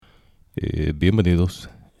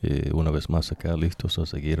Bienvenidos una vez más acá, listos a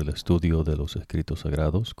seguir el estudio de los escritos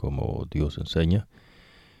sagrados como Dios enseña.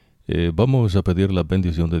 Vamos a pedir la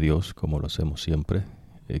bendición de Dios como lo hacemos siempre.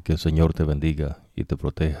 Que el Señor te bendiga y te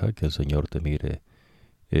proteja, que el Señor te mire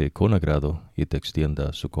con agrado y te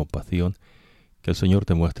extienda su compasión, que el Señor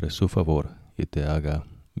te muestre su favor y te haga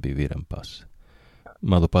vivir en paz.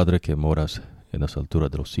 Amado Padre que moras en las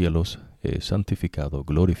alturas de los cielos, santificado,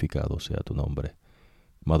 glorificado sea tu nombre.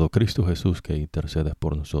 Amado Cristo Jesús que intercedes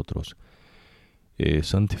por nosotros,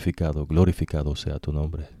 santificado, glorificado sea tu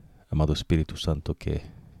nombre. Amado Espíritu Santo que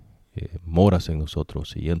moras en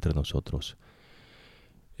nosotros y entre nosotros,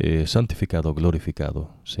 santificado,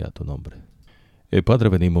 glorificado sea tu nombre. Padre,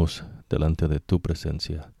 venimos delante de tu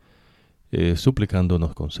presencia, suplicando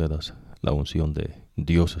nos concedas la unción de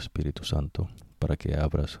Dios Espíritu Santo, para que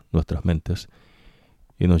abras nuestras mentes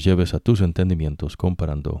y nos lleves a tus entendimientos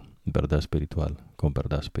comparando verdad espiritual con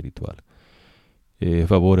verdad espiritual.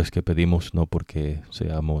 Favores que pedimos no porque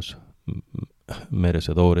seamos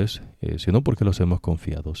merecedores, sino porque los hemos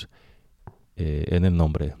confiados en el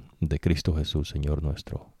nombre de Cristo Jesús, Señor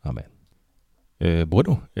nuestro. Amén.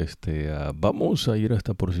 Vamos a ir a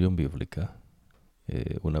esta porción bíblica.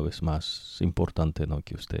 Una vez más, es importante, ¿no?,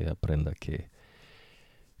 que usted aprenda que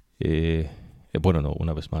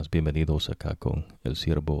una vez más, bienvenidos acá con el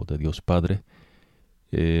siervo de Dios Padre.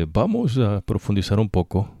 Vamos a profundizar un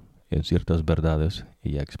poco en ciertas verdades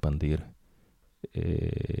y a expandir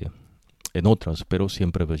en otras, pero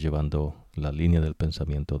siempre llevando la línea del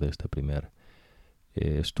pensamiento de este primer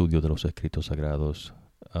estudio de los escritos sagrados,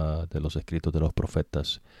 de los escritos de los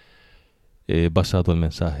profetas, basado en el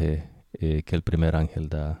mensaje que el primer ángel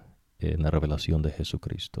da en la revelación de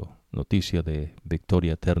Jesucristo, noticia de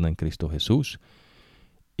victoria eterna en Cristo Jesús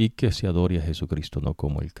y que se adore a Jesucristo no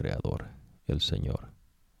como el Creador, el Señor.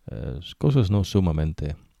 Cosas no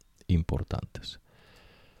sumamente importantes.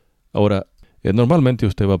 Ahora, normalmente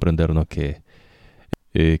usted va a aprender, ¿no?, que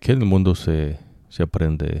en el mundo se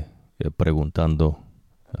aprende preguntando,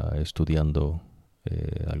 estudiando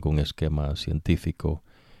algún esquema científico,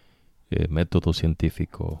 método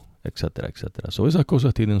científico, etcétera, etcétera. Esas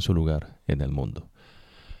cosas tienen su lugar en el mundo.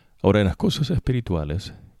 Ahora, en las cosas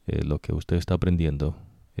espirituales, lo que usted está aprendiendo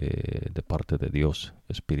de parte de Dios,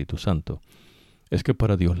 Espíritu Santo, es que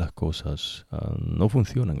para Dios las cosas no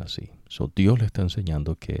funcionan así. Dios le está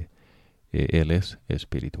enseñando que Él es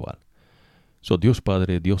espiritual. Dios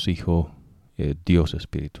Padre, Dios Hijo, Dios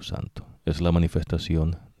Espíritu Santo. Es la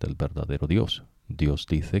manifestación del verdadero Dios. Dios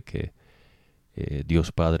dice que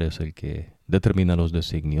Dios Padre es el que determina los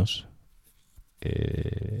designios,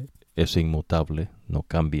 es inmutable, no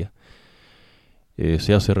cambia.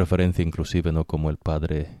 Se hace referencia inclusive no como el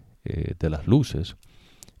Padre de las luces,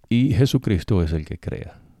 y Jesucristo es el que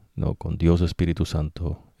crea, no con Dios Espíritu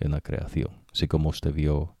Santo en la creación. Así como usted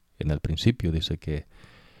vio en el principio, dice que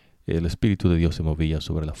el Espíritu de Dios se movía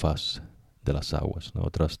sobre la faz de las aguas, ¿no?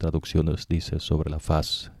 Otras traducciones dice sobre la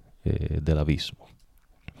faz del abismo.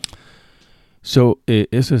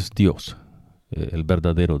 Ese es Dios, el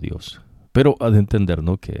verdadero Dios. Pero ha de entender,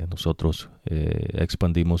 ¿no?, que nosotros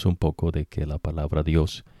expandimos un poco de que la palabra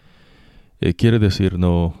Dios quiere decir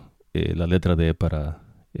no la letra D para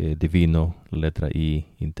divino, la letra I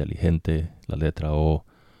inteligente, la letra O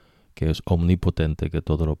que es omnipotente, que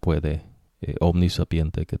todo lo puede,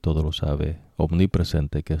 omnisapiente, que todo lo sabe,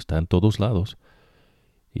 omnipresente, que está en todos lados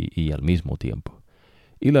y al mismo tiempo.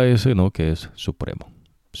 Y la S, ¿no?, que es supremo.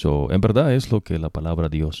 En verdad es lo que la palabra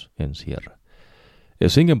Dios encierra.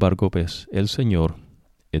 Sin embargo, pues, el Señor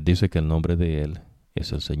dice que el nombre de Él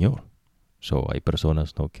es el Señor. Hay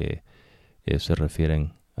personas, ¿no?, que se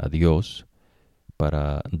refieren a Dios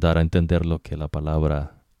para dar a entender lo que la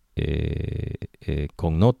palabra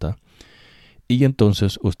connota. Y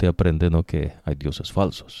entonces usted aprende, ¿no?, que hay dioses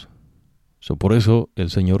falsos. Por eso el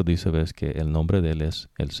Señor dice, ves, que el nombre de Él es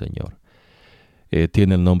el Señor.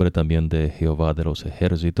 Tiene el nombre también de Jehová de los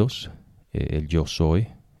ejércitos, el yo soy.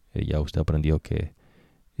 Ya usted aprendió que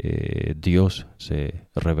Dios se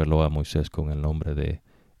reveló a Moisés con el nombre de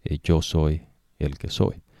yo soy el que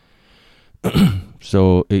soy.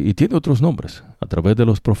 Y tiene otros nombres. A través de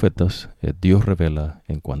los profetas, Dios revela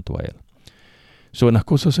en cuanto a Él. En las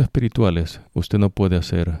cosas espirituales, usted no puede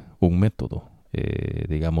hacer un método,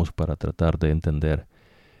 digamos, para tratar de entender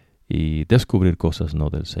y descubrir cosas no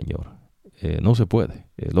del Señor. No se puede.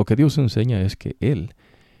 Lo que Dios enseña es que Él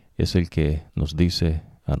es el que nos dice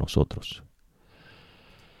a nosotros.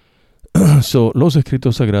 Los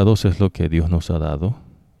escritos sagrados es lo que Dios nos ha dado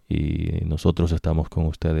y nosotros estamos con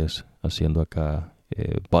ustedes haciendo acá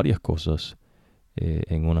varias cosas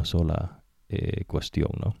en una sola cuestión,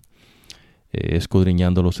 ¿no?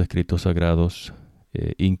 escudriñando los escritos sagrados,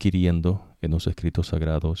 inquiriendo en los escritos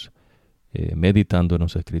sagrados, meditando en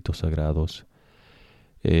los escritos sagrados.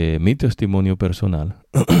 Mi testimonio personal,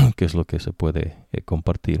 que es lo que se puede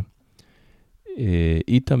compartir,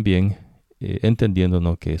 y también entendiendo,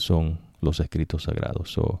 ¿no?, qué son los escritos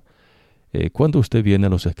sagrados. Cuando usted viene a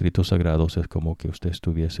los escritos sagrados es como que usted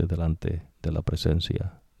estuviese delante de la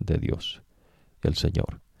presencia de Dios, el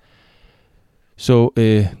Señor.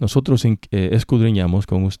 Nosotros escudriñamos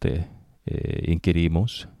con usted,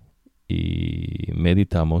 inquirimos y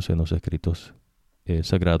meditamos en los escritos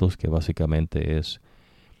sagrados, que básicamente es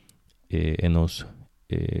en los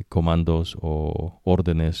comandos o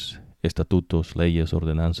órdenes, estatutos, leyes,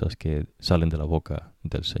 ordenanzas que salen de la boca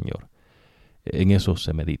del Señor. En eso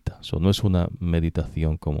se medita. No es una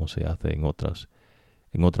meditación como se hace en otras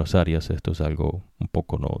áreas. Esto es algo un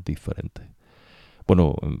poco diferente.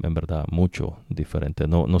 Bueno, en verdad, mucho diferente.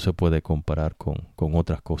 No se puede comparar con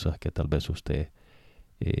otras cosas que tal vez usted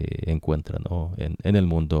encuentra, ¿no?, en el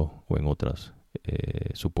mundo o en otras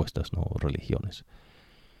supuestas, ¿no?, religiones.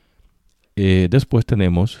 Después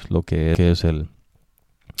tenemos lo que es el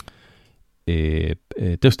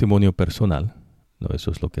testimonio personal, ¿no?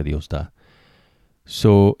 Eso es lo que Dios da.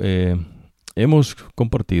 Hemos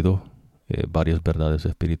compartido varias verdades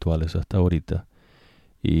espirituales hasta ahorita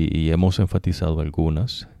y hemos enfatizado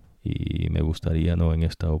algunas, y me gustaría, ¿no?, en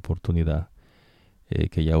esta oportunidad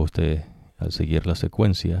que ya usted, al seguir la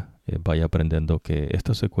secuencia, vaya aprendiendo que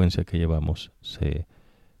esta secuencia que llevamos se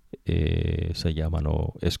llama,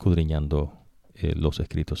 ¿no?, escudriñando los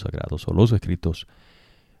escritos sagrados o los escritos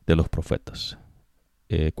de los profetas.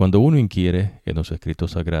 Cuando uno inquiere en los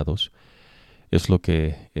escritos sagrados, es lo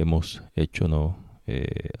que hemos hecho, ¿no?,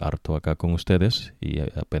 harto acá con ustedes, y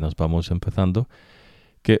apenas vamos empezando,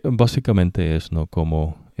 que básicamente es, ¿no?,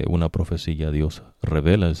 como una profecía. Dios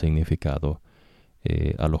revela el significado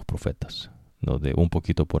a los profetas, ¿no?, de un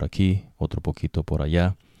poquito por aquí, otro poquito por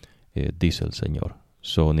allá, dice el Señor.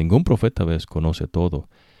 Ningún profeta, ves, conoce todo.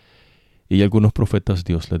 Y algunos profetas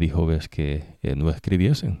Dios le dijo, ves, que no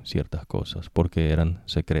escribiesen ciertas cosas porque eran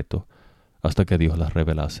secreto hasta que Dios las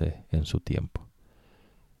revelase en su tiempo.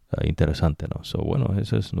 Interesante, ¿no? Bueno,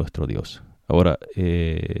 ese es nuestro Dios. Ahora,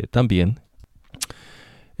 también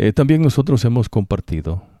nosotros hemos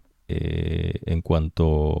compartido en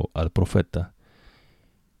cuanto al profeta,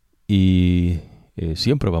 y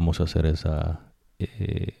siempre vamos a hacer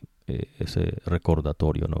ese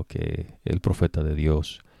recordatorio, ¿no?, que el profeta de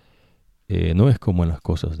Dios no es como en las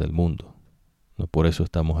cosas del mundo, ¿no? Por eso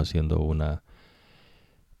estamos haciendo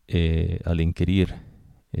al inquirir,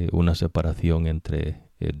 una separación entre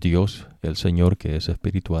Dios, el Señor, que es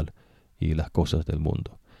espiritual, y las cosas del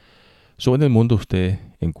mundo. En el mundo usted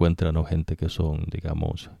encuentra, ¿no?, gente que son,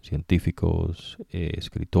 digamos, científicos,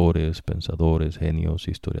 escritores, pensadores, genios,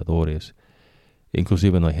 historiadores.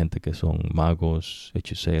 Inclusive no hay gente que son magos,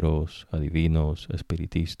 hechiceros, adivinos,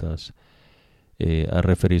 espiritistas. A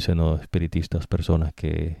referirse, ¿no?, espiritistas, personas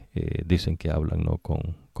que dicen que hablan, ¿no?,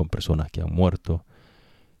 con personas que han muerto,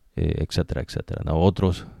 etcétera, etcétera, ¿no?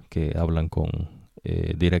 Otros que hablan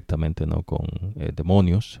directamente, ¿no?, con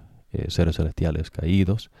demonios, seres celestiales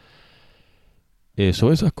caídos.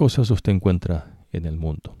 Esas cosas usted encuentra en el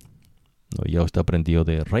mundo, ¿no? Ya usted aprendió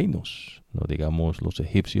de reinos, ¿no? Digamos, los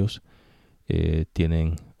egipcios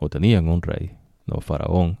tenían un rey, ¿no?,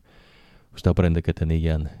 Faraón. Usted aprende que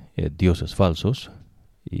tenían dioses falsos,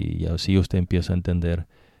 y así usted empieza a entender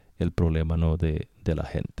el problema, ¿no?, de la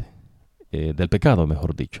gente, del pecado,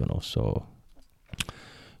 mejor dicho, ¿no?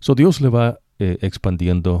 Dios le va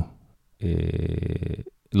expandiendo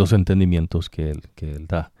los entendimientos que él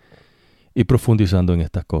da, y profundizando en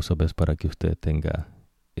estas cosas, ¿ves?, para que usted tenga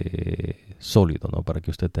sólido, ¿no?, para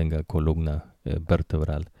que usted tenga columna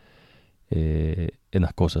vertebral en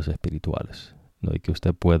las cosas espirituales, ¿no?, y que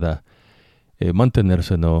usted pueda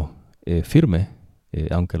mantenerse, ¿no?, firme,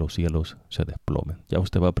 aunque los cielos se desplomen. Ya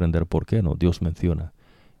usted va a aprender por qué, ¿no?, Dios menciona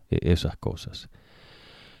esas cosas.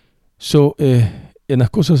 En las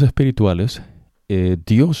cosas espirituales,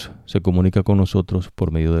 Dios se comunica con nosotros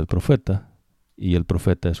por medio del profeta, y el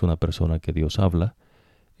profeta es una persona que Dios habla,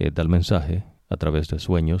 da el mensaje a través de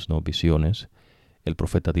sueños, ¿no?, visiones. El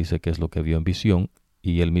profeta dice qué es lo que vio en visión,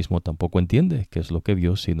 y él mismo tampoco entiende qué es lo que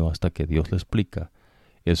vio, sino hasta que Dios le explica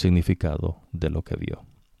el significado de lo que vio.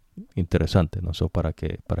 Interesante, ¿no? Para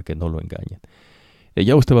que no lo engañen.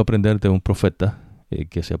 Ya usted va a aprender de un profeta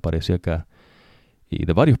que se aparece acá, y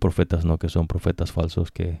de varios profetas, ¿no?, que son profetas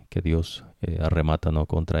falsos que Dios arremata, ¿no?,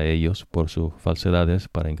 contra ellos por sus falsedades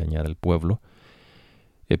para engañar al pueblo.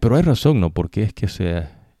 Pero hay razón, ¿no?, porque es que se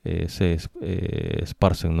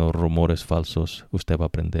esparcen, ¿no?, rumores falsos. Usted va a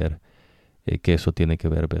aprender que eso tiene que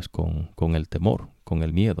ver, ¿ves?, con el temor, con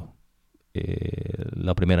el miedo.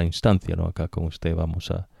 La primera instancia, ¿no? Acá con usted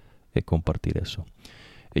vamos a compartir eso.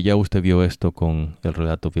 Ya usted vio esto con el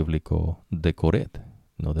relato bíblico de Coret,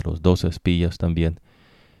 ¿no?, de los 12 espías también,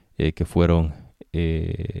 que fueron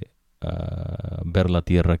a ver la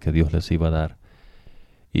tierra que Dios les iba a dar,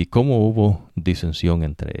 y cómo hubo disensión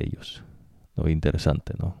entre ellos, ¿no?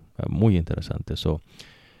 Interesante, ¿no? Muy interesante.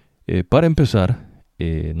 Para empezar,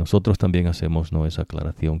 nosotros también hacemos, ¿no?, esa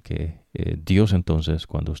aclaración que Dios entonces,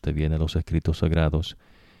 cuando usted viene a los escritos sagrados,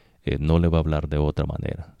 no le va a hablar de otra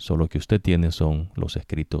manera. Solo que usted tiene son los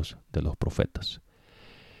escritos de los profetas.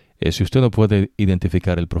 Si usted no puede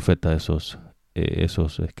identificar el profeta, esos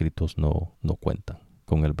escritos no cuentan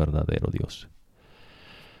con el verdadero Dios.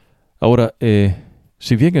 Ahora,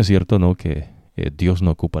 si bien es cierto, ¿no?, que Dios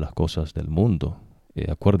no ocupa las cosas del mundo,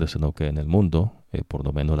 acuérdese, ¿no?, que en el mundo, por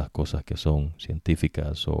lo menos las cosas que son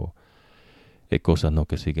científicas o cosas, ¿no?,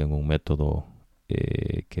 que siguen un método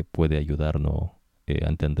que puede ayudarnos a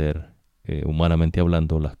entender humanamente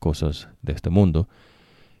hablando las cosas de este mundo,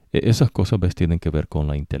 esas cosas, ¿ves?, tienen que ver con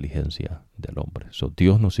la inteligencia del hombre.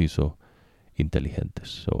 Dios nos hizo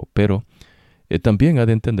inteligentes, pero también ha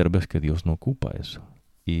de entender, ¿ves?, que Dios no ocupa eso.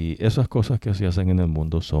 Y esas cosas que se hacen en el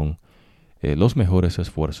mundo son los mejores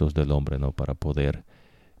esfuerzos del hombre, ¿no?, para poder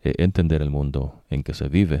entender el mundo en que se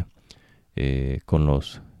vive con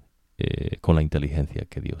la inteligencia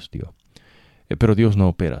que Dios dio. Pero Dios no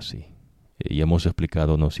opera así. Y hemos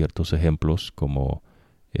explicado, ¿no?, ciertos ejemplos como,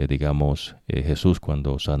 digamos, Jesús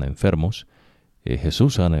cuando sana enfermos.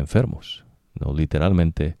 Jesús sana enfermos, ¿no?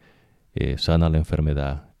 Literalmente sana la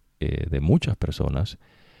enfermedad de muchas personas.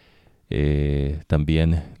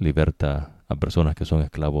 También liberta a personas que son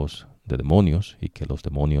esclavos de demonios y que los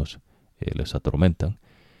demonios les atormentan.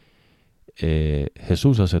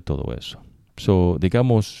 Jesús hace todo eso.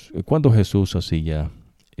 Digamos, cuando Jesús hacía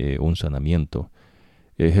un sanamiento,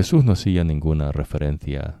 Jesús no hacía ninguna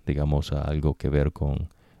referencia, digamos, a algo que ver con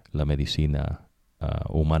la medicina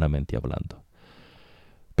humanamente hablando.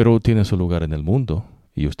 Pero tiene su lugar en el mundo,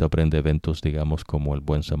 y usted aprende eventos, digamos, como el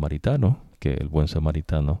buen samaritano, que el buen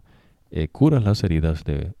samaritano cura las heridas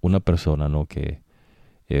de una persona, ¿no?, que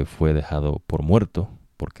fue dejado por muerto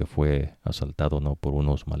porque fue asaltado, ¿no?, por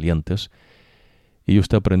unos maleantes. Y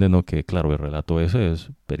usted aprende, ¿no?, que claro, el relato ese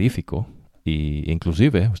es verífico, y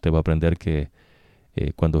inclusive usted va a aprender que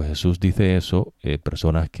cuando Jesús dice eso,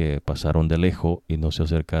 personas que pasaron de lejos y no se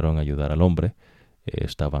acercaron a ayudar al hombre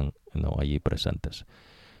estaban, ¿no?, allí presentes.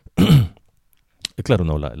 Claro,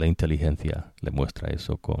 no, la inteligencia le muestra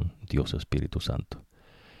eso con Dios Espíritu Santo.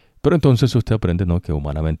 Pero entonces usted aprende, ¿no?, que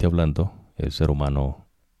humanamente hablando, el ser humano,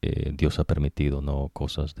 Dios ha permitido, ¿no?,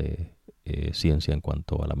 cosas de ciencia en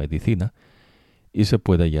cuanto a la medicina, y se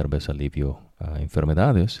puede hallar, ¿ves?, alivio a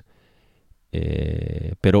enfermedades.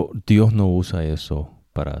 Pero Dios no usa eso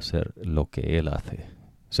para hacer lo que Él hace.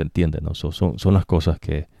 ¿Se entiende, no? Son las cosas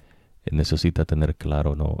que necesita tener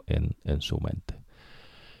claro, ¿no?, en su mente.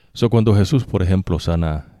 Cuando Jesús, por ejemplo,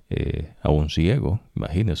 sana a un ciego,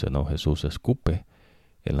 imagínese, ¿no? Jesús escupe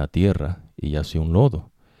en la tierra y hace un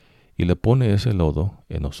lodo, y le pone ese lodo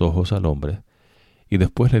en los ojos al hombre, y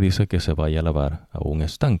después le dice que se vaya a lavar a un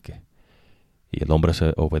estanque. Y el hombre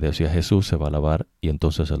se obedece a Jesús, se va a lavar, y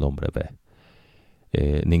entonces el hombre ve.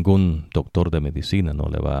 Ningún doctor de medicina no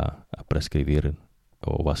le va a prescribir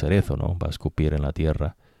o va a hacer eso, ¿no? Va a escupir en la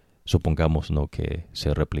tierra. Supongamos, ¿no?, que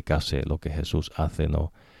se replicase lo que Jesús hace,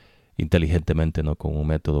 ¿no?, inteligentemente, ¿no?, con un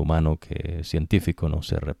método humano que científico, no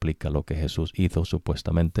se replica lo que Jesús hizo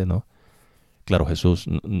supuestamente, ¿no? Claro, Jesús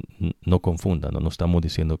no confunda, ¿no? No estamos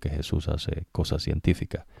diciendo que Jesús hace cosas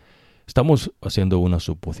científicas. Estamos haciendo una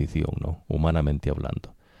suposición, ¿no?, humanamente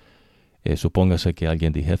hablando. Supóngase que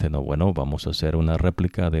alguien dijese, no, bueno, vamos a hacer una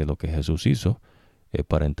réplica de lo que Jesús hizo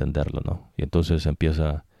para entenderlo, ¿no? Y entonces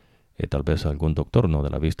empieza tal vez algún doctor, ¿no?,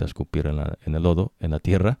 de la vista a escupir en el lodo, en la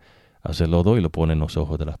tierra, hace lodo y lo pone en los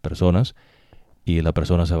ojos de las personas, y la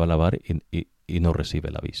persona se va a lavar y no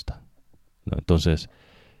recibe la vista, ¿no? Entonces,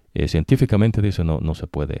 científicamente dice, no se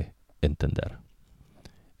puede entender.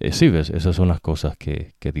 Sí, ves, esas son las cosas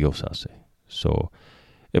que Dios hace.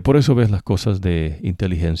 Por eso ves las cosas de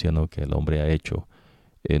inteligencia, ¿no?, que el hombre ha hecho,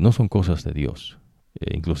 no son cosas de Dios.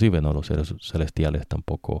 Inclusive, ¿no?, los seres celestiales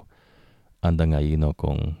tampoco andan ahí, ¿no?,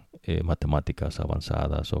 con matemáticas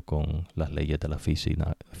avanzadas o con las leyes de la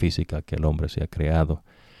física que el hombre se ha creado.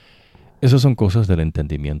 Esas son cosas del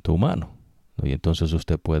entendimiento humano, ¿no? Y entonces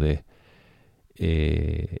usted puede,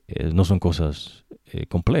 no son cosas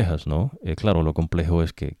complejas, ¿no? Claro, lo complejo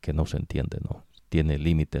es que no se entiende, ¿no? Tiene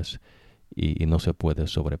límites y no se puede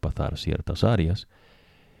sobrepasar ciertas áreas.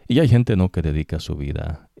 Y hay gente, ¿no?, que dedica su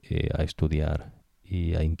vida a estudiar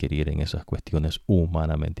y a inquirir en esas cuestiones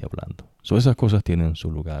humanamente hablando. Esas cosas tienen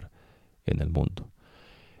su lugar en el mundo.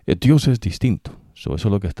 Dios es distinto. Eso es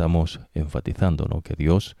lo que estamos enfatizando, ¿no? Que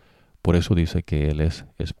Dios, por eso dice que Él es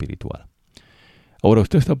espiritual. Ahora,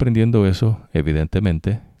 usted está aprendiendo eso,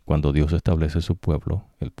 evidentemente, cuando Dios establece su pueblo,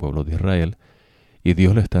 el pueblo de Israel, y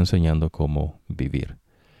Dios le está enseñando cómo vivir.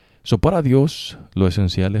 Para Dios, lo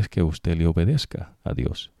esencial es que usted le obedezca a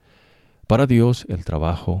Dios. Para Dios, el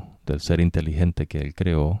trabajo del ser inteligente que Él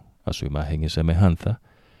creó a su imagen y semejanza,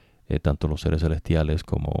 tanto los seres celestiales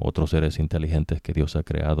como otros seres inteligentes que Dios ha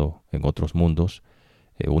creado en otros mundos,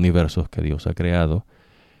 universos que Dios ha creado,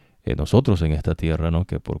 nosotros en esta tierra, ¿no?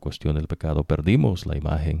 Que por cuestión del pecado perdimos la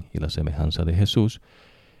imagen y la semejanza de Jesús.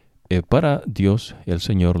 Para Dios, el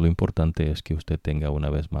Señor, lo importante es que usted tenga una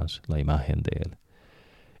vez más la imagen de Él.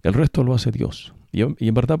 El resto lo hace Dios. Y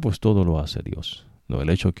en verdad, pues todo lo hace Dios. ¿No? El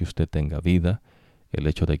hecho de que usted tenga vida, el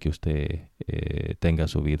hecho de que usted tenga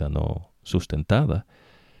su vida no sustentada,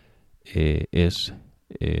 es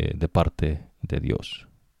de parte de Dios.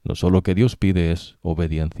 No solo que Dios pide es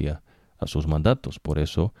obediencia a sus mandatos. Por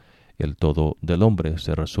eso el todo del hombre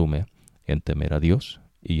se resume en temer a Dios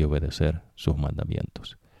y obedecer sus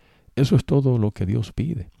mandamientos. Eso es todo lo que Dios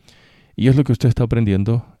pide. Y es lo que usted está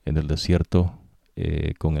aprendiendo en el desierto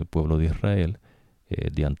con el pueblo de Israel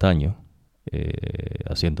de antaño,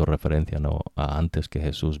 haciendo referencia, ¿no? A antes que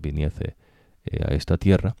Jesús viniese a esta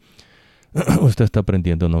tierra. Usted está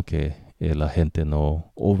aprendiendo, ¿no? Que la gente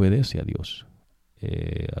no obedece a Dios.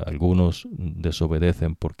 Algunos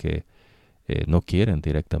desobedecen porque no quieren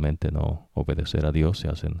directamente no obedecer a Dios, se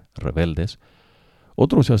hacen rebeldes.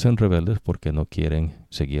 Otros se hacen rebeldes porque no quieren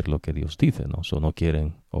seguir lo que Dios dice, ¿no? No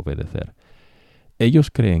quieren obedecer.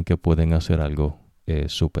 Ellos creen que pueden hacer algo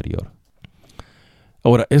superior.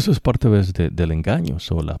 Ahora, eso es parte del engaño.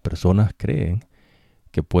 Las personas creen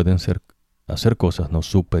que pueden hacer cosas no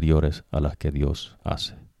superiores a las que Dios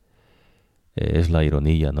hace. Es la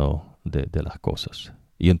ironía, ¿no? de las cosas.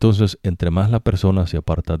 Y entonces, entre más la persona se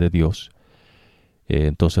aparta de Dios,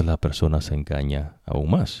 entonces la persona se engaña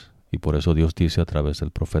aún más. Y por eso Dios dice a través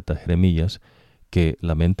del profeta Jeremías que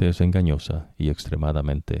la mente es engañosa y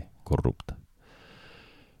extremadamente corrupta.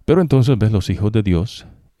 Pero entonces, ves, los hijos de Dios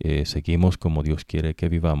seguimos como Dios quiere que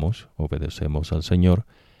vivamos, obedecemos al Señor,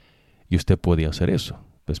 y usted puede hacer eso.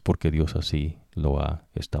 Es porque Dios así lo ha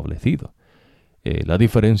establecido. La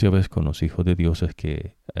diferencia, ves, con los hijos de Dios es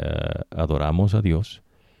que adoramos a Dios,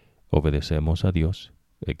 obedecemos a Dios,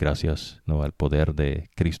 gracias, ¿no? al poder de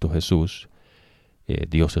Cristo Jesús,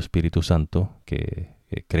 Dios Espíritu Santo, que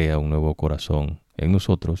crea un nuevo corazón en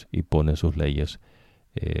nosotros y pone sus leyes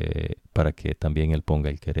para que también Él ponga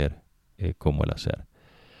el querer como el hacer.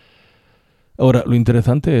 Ahora, lo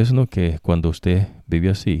interesante es, ¿no? que cuando usted vive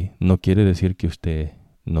así, no quiere decir que usted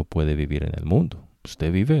no puede vivir en el mundo.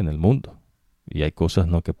 Usted vive en el mundo. Y hay cosas,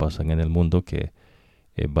 ¿no? que pasan en el mundo que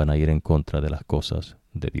van a ir en contra de las cosas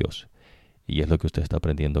de Dios. Y es lo que usted está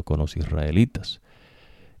aprendiendo con los israelitas.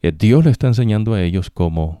 Dios le está enseñando a ellos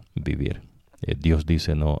cómo vivir. Dios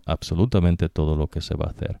dice no absolutamente todo lo que se va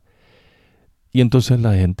a hacer. Y entonces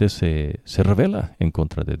la gente se rebela en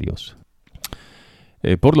contra de Dios.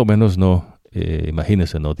 Por lo menos no,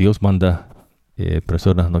 imagínense, no, Dios manda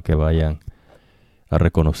personas no que vayan a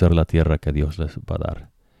reconocer la tierra que Dios les va a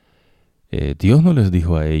dar. Dios no les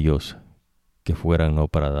dijo a ellos que fueran no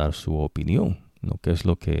para dar su opinión, no, que es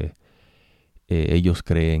lo que ellos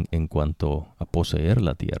creen en cuanto a poseer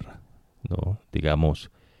la tierra, ¿no?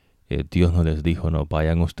 Digamos, Dios no les dijo, no,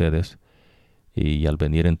 vayan ustedes y al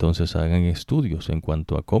venir entonces hagan estudios en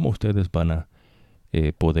cuanto a cómo ustedes van a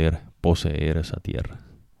poder poseer esa tierra.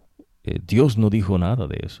 Dios no dijo nada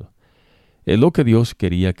de eso. Lo que Dios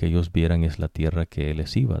quería que ellos vieran es la tierra que Él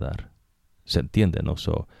les iba a dar. ¿Se entiende, no?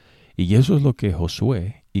 Y eso es lo que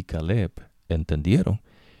Josué y Caleb entendieron.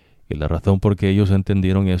 Y la razón por que ellos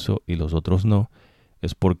entendieron eso y los otros no,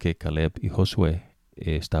 es porque Caleb y Josué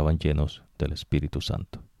estaban llenos del Espíritu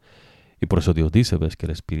Santo. Y por eso Dios dice, ves, que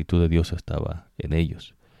el Espíritu de Dios estaba en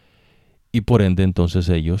ellos. Y por ende, entonces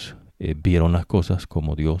ellos vieron las cosas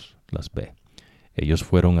como Dios las ve. Ellos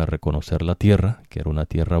fueron a reconocer la tierra, que era una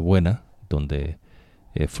tierra buena, donde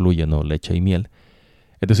fluye no leche y miel.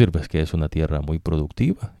 Es decir, ves que es una tierra muy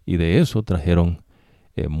productiva. Y de eso trajeron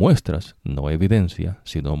muestras, no evidencia,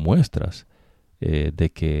 sino muestras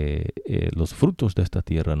de que los frutos de esta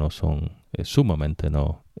tierra no son sumamente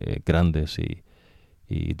grandes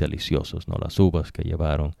y deliciosos, no las uvas que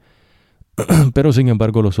llevaron. Pero sin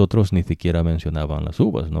embargo los otros ni siquiera mencionaban las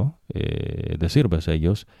uvas, ¿no? Es decir, ves,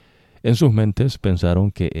 ellos en sus mentes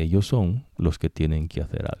pensaron que ellos son los que tienen que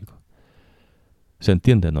hacer algo. ¿Se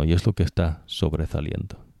entiende, no? Y es lo que está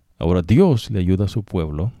sobresaliendo. Ahora, Dios le ayuda a su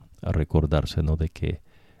pueblo a recordarse, ¿no?, de que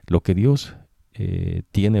lo que Dios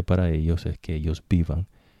tiene para ellos es que ellos vivan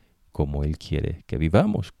como Él quiere que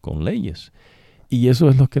vivamos, con leyes. Y eso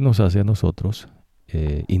es lo que nos hace a nosotros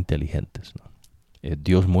inteligentes, ¿no?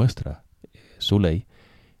 Dios muestra su ley,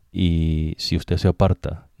 y si usted se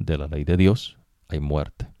aparta de la ley de Dios, hay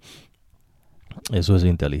muerte. Eso es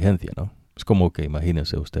inteligencia, ¿no? Es como que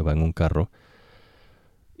imagínense, usted va en un carro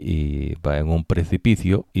y va en un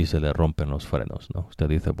precipicio y se le rompen los frenos, ¿no? Usted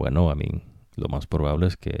dice, bueno, a mí lo más probable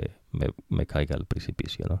es que me caiga al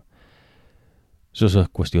precipicio, ¿no? Eso son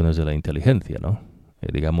cuestiones de la inteligencia, ¿no?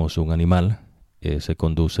 Digamos, un animal se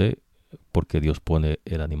conduce porque Dios pone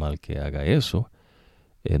el animal que haga eso.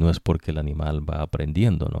 No es porque el animal va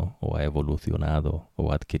aprendiendo, ¿no?, o ha evolucionado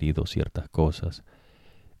o ha adquirido ciertas cosas.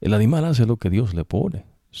 El animal hace lo que Dios le pone.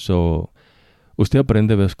 Usted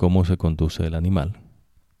aprende, ves cómo se conduce el animal,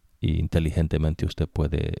 y inteligentemente usted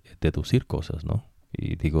puede deducir cosas, ¿no?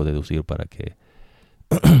 Y digo deducir para que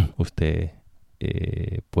usted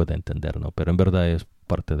pueda entender, ¿no? Pero en verdad es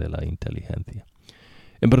parte de la inteligencia.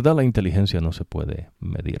 En verdad la inteligencia no se puede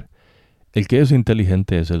medir. El que es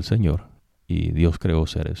inteligente es el Señor, y Dios creó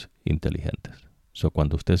seres inteligentes.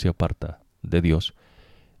 Cuando usted se aparta de Dios,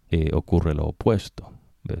 ocurre lo opuesto.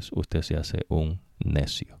 ¿Ves? Usted se hace un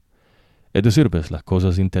necio. Es decir, ves, las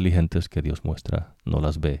cosas inteligentes que Dios muestra no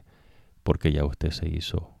las ve porque ya usted se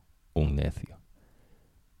hizo un necio.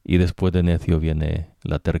 Y después de necio viene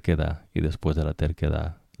la terquedad, y después de la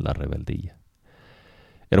terquedad la rebeldía.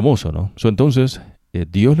 Hermoso, ¿no? Entonces,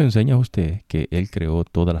 Dios le enseña a usted que Él creó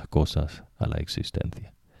todas las cosas a la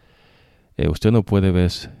existencia. Usted no puede,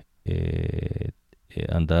 ves,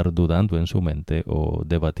 andar dudando en su mente o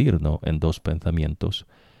debatir, ¿no?, en dos pensamientos,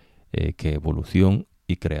 que evolución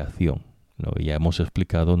y creación, ¿no? Y ya hemos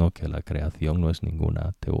explicado, ¿no?, que la creación no es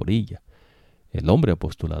ninguna teoría. El hombre ha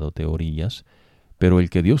postulado teorías, pero el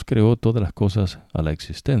que Dios creó todas las cosas a la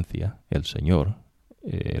existencia, el Señor,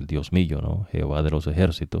 el Dios mío, ¿no?, Jehová de los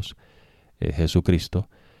ejércitos, Jesucristo,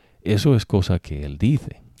 eso es cosa que Él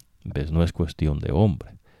dice, ¿ves? No es cuestión de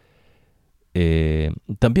hombre.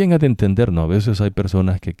 También ha de entender, ¿no? A veces hay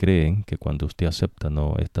personas que creen que cuando usted acepta,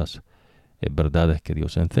 ¿no?, estas verdades que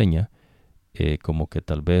Dios enseña, como que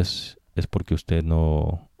tal vez es porque usted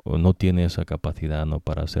no tiene esa capacidad, ¿no?,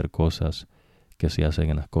 para hacer cosas que se hacen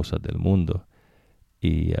en las cosas del mundo.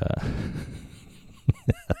 Y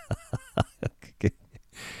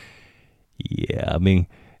amén,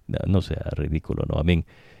 no sea ridículo, ¿no? Amén.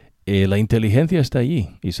 La inteligencia está allí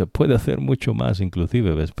y se puede hacer mucho más,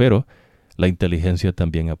 inclusive, ¿ves? Pero la inteligencia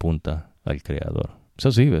también apunta al Creador. Es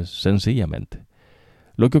así, ¿ves? Sencillamente.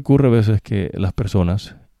 Lo que ocurre a veces es que las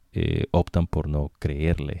personas optan por no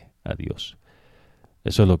creerle a Dios.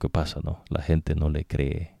 Eso es lo que pasa, ¿no? La gente no le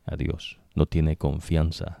cree a Dios, no tiene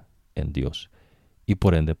confianza en Dios, y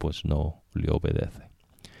por ende pues no le obedece.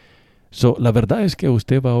 La verdad es que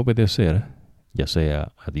usted va a obedecer, ya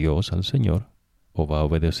sea a Dios, al Señor, o va a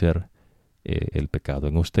obedecer el pecado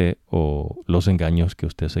en usted, o los engaños que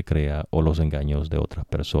usted se crea, o los engaños de otras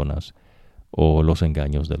personas, o los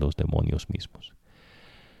engaños de los demonios mismos.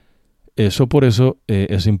 Por eso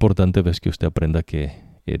es importante, ves, que usted aprenda que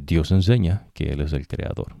Dios enseña que Él es el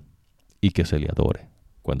Creador y que se le adore.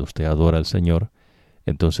 Cuando usted adora al Señor,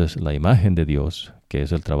 entonces la imagen de Dios, que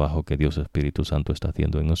es el trabajo que Dios Espíritu Santo está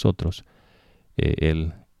haciendo en nosotros,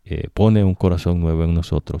 Él pone un corazón nuevo en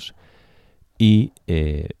nosotros y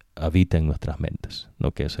habita en nuestras mentes,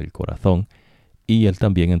 ¿no?, que es el corazón, y Él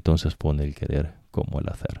también entonces pone el querer como el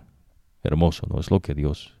hacer. Hermoso, ¿no? Es lo que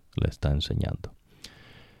Dios le está enseñando.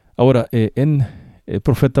 Ahora, en el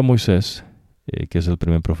profeta Moisés, que es el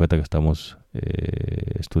primer profeta que estamos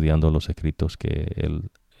estudiando los escritos que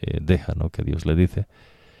él deja, ¿no?, que Dios le dice,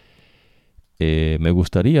 me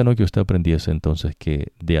gustaría, ¿no?, que usted aprendiese entonces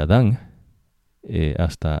que de Adán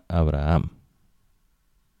hasta Abraham,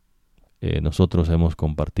 nosotros hemos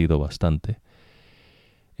compartido bastante.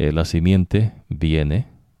 La simiente viene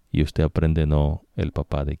y usted aprende, ¿no?, el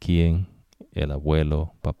papá de quién, el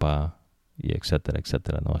abuelo, papá, y etcétera,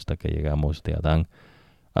 etcétera, ¿no?, hasta que llegamos de Adán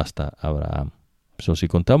hasta Abraham. Si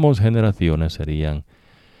contamos generaciones, serían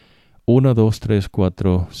 1, 2, 3,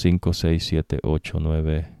 4, 5, 6, 7, 8,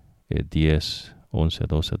 9, 10, 11,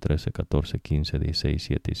 12, 13, 14, 15, 16,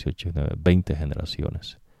 17, 18, 19, 20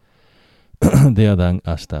 generaciones de Adán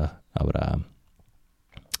hasta Abraham.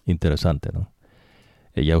 Interesante, ¿no?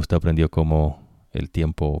 Ya usted aprendió cómo el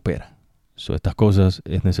tiempo opera. Estas cosas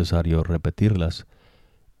es necesario repetirlas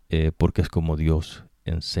porque es como Dios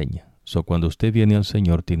enseña. Cuando usted viene al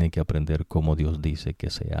Señor, tiene que aprender cómo Dios dice que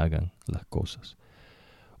se hagan las cosas.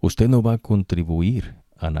 Usted no va a contribuir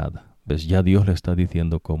a nada. ¿Ves? Ya Dios le está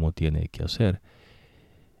diciendo cómo tiene que hacer.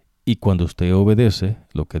 Y cuando usted obedece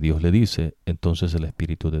lo que Dios le dice, entonces el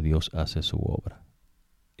Espíritu de Dios hace su obra.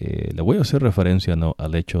 Le voy a hacer referencia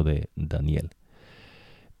al hecho de Daniel.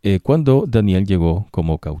 Cuando Daniel llegó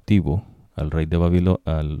como cautivo al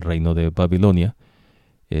reino de Babilonia,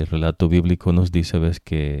 el relato bíblico nos dice, ves,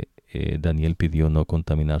 que Daniel pidió no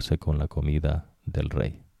contaminarse con la comida del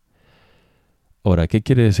rey. Ahora, ¿qué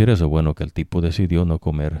quiere decir eso? Bueno, que el tipo decidió no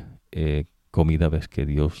comer comida, ves, que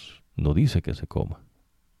Dios no dice que se coma.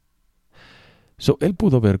 Él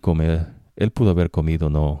pudo haber comido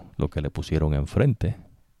no lo que le pusieron enfrente,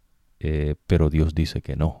 pero Dios dice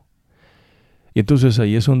que no. Y entonces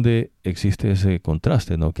ahí es donde existe ese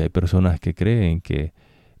contraste, ¿no? Que hay personas que creen que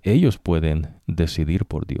ellos pueden decidir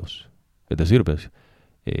por Dios. Es decir, pues,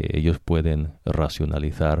 ellos pueden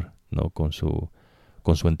racionalizar, ¿no? con su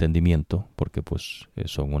entendimiento, porque pues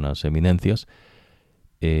son unas eminencias,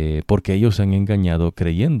 porque ellos se han engañado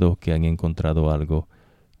creyendo que han encontrado algo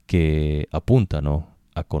que apunta, ¿no?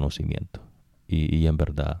 a conocimiento. Y en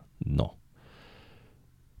verdad no.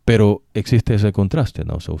 Pero existe ese contraste,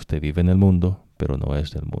 ¿no? Usted vive en el mundo, pero no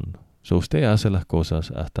es del mundo. Usted hace las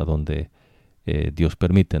cosas hasta donde Dios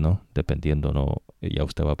permite, ¿no? Dependiendo, ¿no? Ya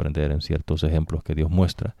usted va a aprender en ciertos ejemplos que Dios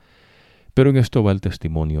muestra. Pero en esto va el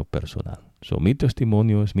testimonio personal. Mi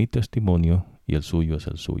testimonio es mi testimonio y el suyo es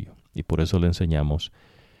el suyo. Y por eso le enseñamos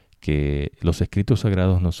que los escritos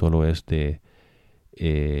sagrados no solo es de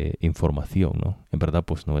información, ¿no? En verdad,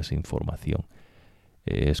 pues no es información.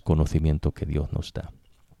 Es conocimiento que Dios nos da.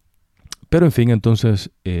 Pero en fin,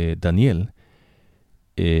 entonces Daniel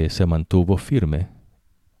se mantuvo firme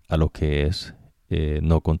a lo que es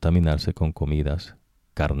no contaminarse con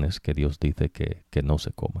carnes que Dios dice que no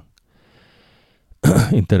se coman.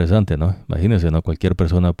 Interesante, ¿no? Imagínense, ¿no? Cualquier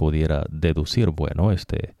persona pudiera deducir, bueno,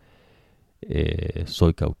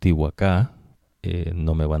 soy cautivo acá,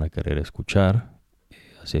 no me van a querer escuchar,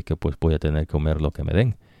 así es que pues voy a tener que comer lo que me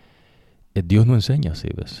den. Dios no enseña así,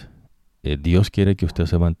 ¿ves? Dios quiere que usted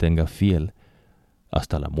se mantenga fiel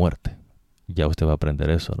hasta la muerte. Ya usted va a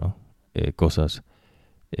aprender eso, ¿no? Cosas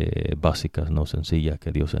básicas, no sencillas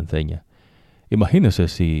que Dios enseña. Imagínese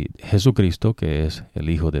si Jesucristo, que es el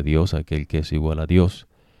Hijo de Dios, aquel que es igual a Dios,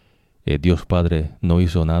 Dios Padre no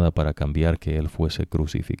hizo nada para cambiar que Él fuese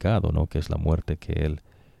crucificado, ¿no? Que es la muerte que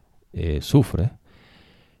Él sufre.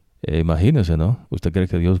 Imagínese, ¿no? ¿Usted cree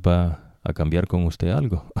que Dios va a cambiar con usted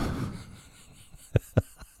algo?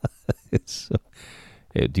 Eso.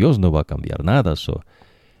 Dios no va a cambiar nada.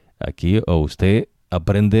 Aquí o usted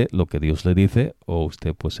aprende lo que Dios le dice o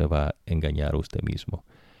usted pues se va a engañar a usted mismo.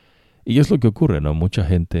 Y es lo que ocurre, ¿no? Mucha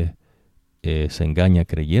gente se engaña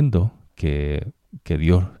creyendo que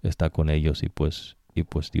Dios está con ellos y pues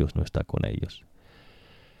Dios no está con ellos.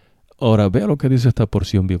 Ahora, vea lo que dice esta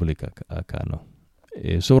porción bíblica acá, ¿no?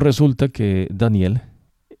 Eso resulta que Daniel,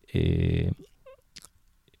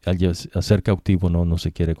 al ser cautivo, no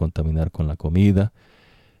se quiere contaminar con la comida.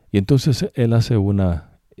 Y entonces él hace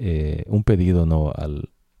un pedido, ¿no?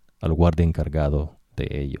 al guardia encargado de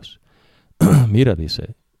ellos. Mira,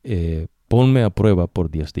 dice, ponme a prueba por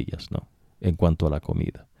 10 días, ¿no? En cuanto a la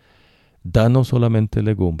comida. Danos solamente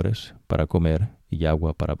legumbres para comer y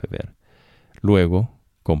agua para beber. Luego,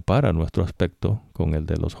 compara nuestro aspecto con el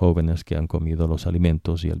de los jóvenes que han comido los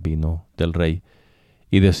alimentos y el vino del rey,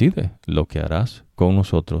 y decide lo que harás con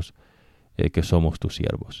nosotros, que somos tus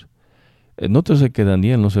siervos. Nótese que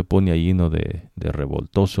Daniel no se pone allí, ¿no? de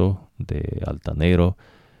revoltoso, de altanero,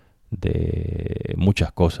 de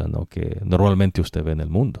muchas cosas, ¿no? que normalmente usted ve en el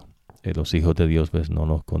mundo. Los hijos de Dios, ¿ves? No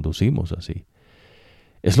nos conducimos así.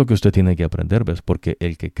 Es lo que usted tiene que aprender, ¿ves? Porque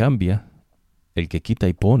el que cambia, el que quita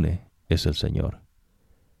y pone, es el Señor.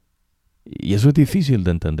 Y eso es difícil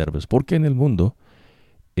de entender, ¿ves? Porque en el mundo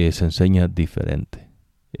se enseña diferente.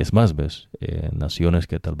 Es más, ¿ves? Naciones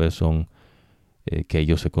que tal vez son, que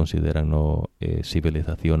ellos se consideran, ¿no?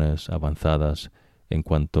 Civilizaciones avanzadas en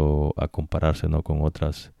cuanto a compararse, ¿no? con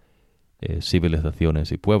otras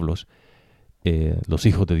civilizaciones y pueblos. Los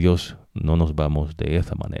hijos de Dios no nos vamos de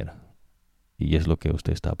esa manera. Y es lo que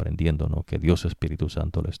usted está aprendiendo, ¿no? Que Dios Espíritu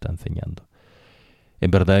Santo le está enseñando.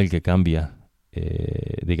 En verdad, el que cambia,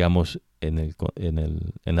 digamos,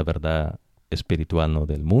 en la verdad espiritual, ¿no?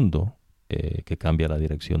 del mundo, que cambia la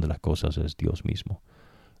dirección de las cosas es Dios mismo,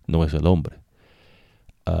 no es el hombre.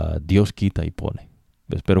 Dios quita y pone.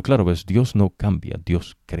 ¿Ves? Pero claro, ¿ves? Dios no cambia,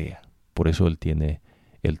 Dios crea. Por eso Él tiene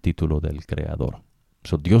el título del creador.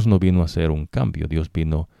 Dios no vino a hacer un cambio, Dios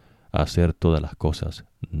vino a hacer todas las cosas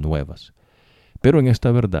nuevas. Pero en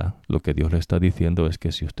esta verdad, lo que Dios le está diciendo es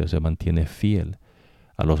que si usted se mantiene fiel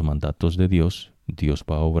a los mandatos de Dios, Dios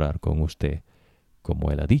va a obrar con usted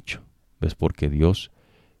como Él ha dicho. ¿Ves? Porque Dios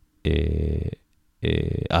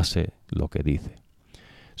hace lo que dice.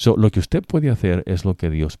 Lo que usted puede hacer es lo que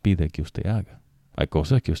Dios pide que usted haga. Hay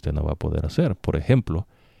cosas que usted no va a poder hacer. Por ejemplo,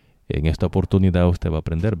 en esta oportunidad usted va a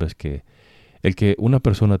aprender, ves, que el que una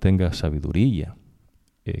persona tenga sabiduría,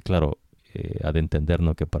 claro, ha de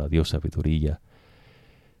entendernos que para Dios sabiduría,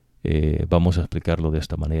 vamos a explicarlo de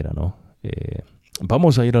esta manera, ¿no?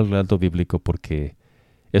 Vamos a ir al relato bíblico porque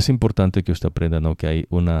es importante que usted aprenda, ¿no?, que hay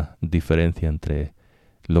una diferencia entre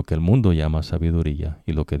lo que el mundo llama sabiduría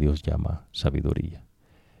y lo que Dios llama sabiduría.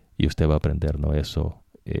 Y usted va a aprender, ¿no?, eso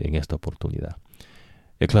en esta oportunidad.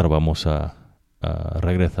 Claro, vamos a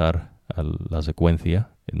regresar a la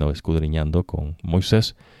secuencia, ¿no?, escudriñando con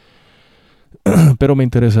Moisés. Pero me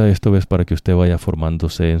interesa esto, ¿ves?, para que usted vaya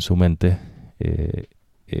formándose en su mente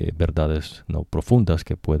verdades, ¿no?, profundas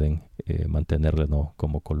que pueden mantenerle, ¿no?,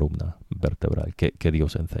 como columna vertebral que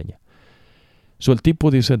Dios enseña. El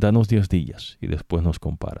tipo dice, danos 10 días y después nos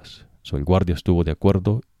comparas. El guardia estuvo de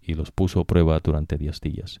acuerdo y los puso a prueba durante 10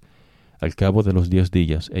 días. Al cabo de los 10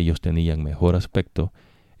 días ellos tenían mejor aspecto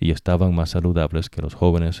y estaban más saludables que los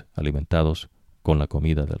jóvenes alimentados con la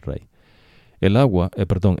comida del rey.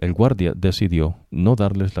 El guardia decidió no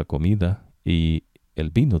darles la comida y el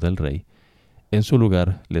vino del rey. En su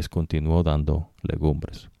lugar les continuó dando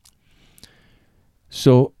legumbres.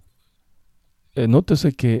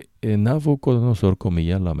 Nótese que Nabucodonosor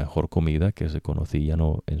comía la mejor comida que se conocía,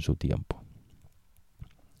 ¿no?, en su tiempo.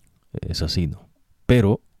 Es así, ¿no?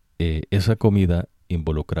 Pero esa comida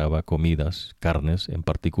involucraba carnes en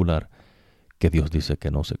particular, que Dios dice que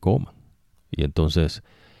no se coman. Y entonces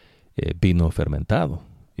vino fermentado.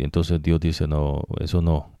 Y entonces Dios dice, no, eso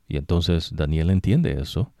no. Y entonces Daniel entiende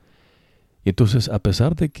eso. Y entonces, a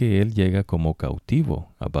pesar de que él llega como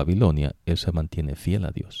cautivo a Babilonia, él se mantiene fiel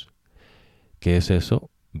a Dios. ¿Qué es eso?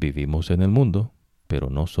 Vivimos en el mundo, pero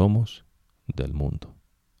no somos del mundo.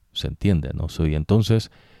 ¿Se entiende, no? Y entonces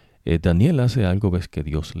Daniel hace algo, ves, que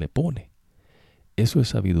Dios le pone. Eso es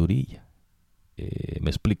sabiduría. Me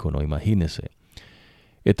explico, ¿no? Imagínese.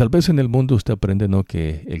 Tal vez en el mundo usted aprende, ¿no?,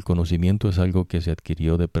 que el conocimiento es algo que se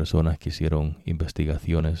adquirió de personas que hicieron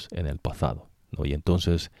investigaciones en el pasado, ¿no? Y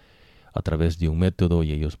entonces, a través de un método,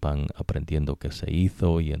 y ellos van aprendiendo qué se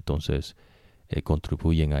hizo, y entonces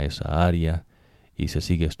contribuyen a esa área, y se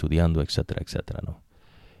sigue estudiando, etcétera, etcétera, ¿no?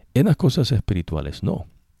 En las cosas espirituales, no.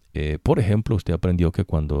 Por ejemplo, usted aprendió que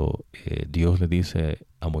cuando Dios le dice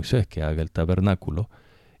a Moisés que haga el tabernáculo,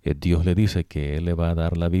 Dios le dice que Él le va a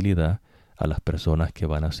dar la habilidad a las personas que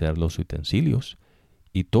van a hacer los utensilios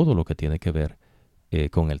y todo lo que tiene que ver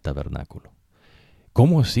con el tabernáculo.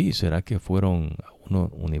 ¿Cómo así? ¿Será que fueron a una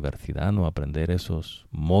universidad, ¿no?, a aprender esos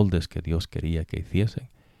moldes que Dios quería que hiciesen?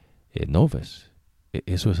 No, ves.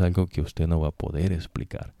 Eso es algo que usted no va a poder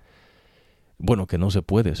explicar. Bueno, que no se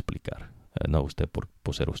puede explicar. No, usted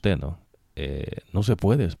por ser usted, ¿no? No se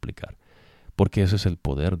puede explicar. Porque ese es el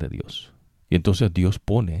poder de Dios. Y entonces Dios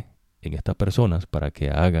pone en estas personas para que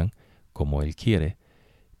hagan como Él quiere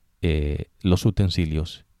los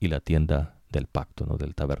utensilios y la tienda del pacto, ¿no?,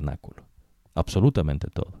 del tabernáculo. Absolutamente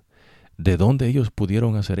todo. ¿De dónde ellos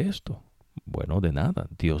pudieron hacer esto? Bueno, de nada.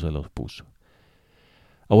 Dios se los puso.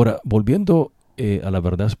 Ahora, volviendo a la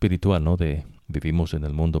verdad espiritual, ¿no?, de vivimos en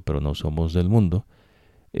el mundo, pero no somos del mundo.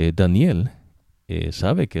 Daniel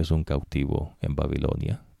sabe que es un cautivo en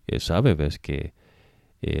Babilonia. Sabe, ves, que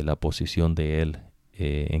la posición de él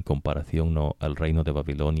en comparación, ¿no?, al reino de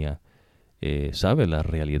Babilonia, sabe la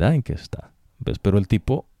realidad en que está. ¿Ves? Pero el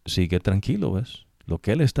tipo sigue tranquilo, ¿ves? Lo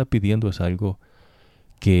que él está pidiendo es algo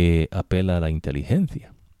que apela a la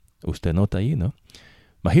inteligencia. Usted nota ahí, ¿no?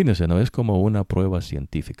 Imagínense, ¿no? Es como una prueba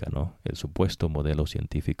científica, ¿no? El supuesto modelo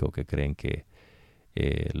científico que creen que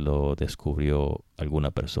lo descubrió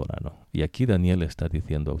alguna persona, ¿no? Y aquí Daniel está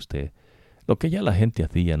diciendo a usted lo que ya la gente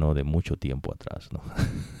hacía, ¿no?, de mucho tiempo atrás, ¿no?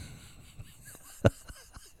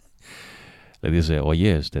 Le dice,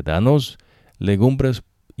 oye, danos legumbres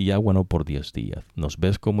y agua, ¿no?, por 10 días. ¿Nos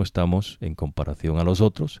ves cómo estamos en comparación a los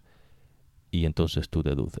otros? Y entonces tú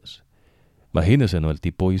deduces. Imagínese, ¿no? El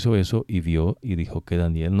tipo hizo eso y vio y dijo que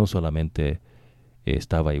Daniel no solamente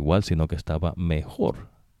estaba igual, sino que estaba mejor.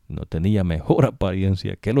 No tenía mejor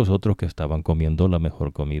apariencia que los otros que estaban comiendo la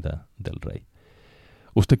mejor comida del rey.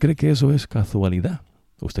 ¿Usted cree que eso es casualidad?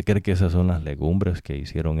 ¿Usted cree que esas son las legumbres que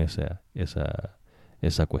hicieron esa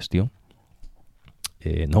cuestión?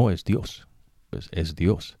 No, es Dios. Pues es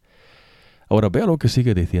Dios. Ahora vea lo que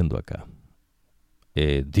sigue diciendo acá.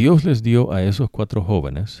 Dios les dio a esos 4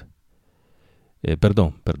 jóvenes. El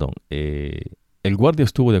guardia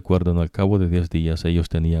estuvo de acuerdo, ¿no? Al cabo de 10 días ellos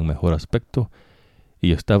tenían mejor aspecto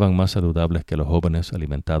y estaban más saludables que los jóvenes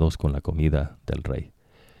alimentados con la comida del rey.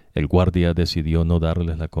 El guardia decidió no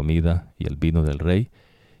darles la comida y el vino del rey,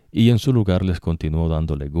 y en su lugar les continuó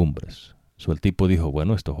dando legumbres. El tipo dijo,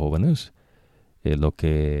 bueno, estos jóvenes, lo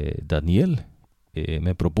que Daniel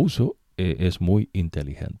me propuso es muy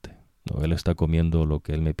inteligente, ¿no? Él está comiendo lo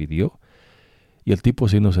que él me pidió, y el tipo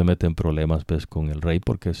sí no se mete en problemas, pues, con el rey,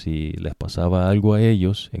 porque si les pasaba algo a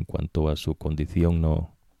ellos en cuanto a su condición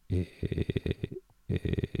no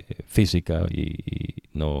física y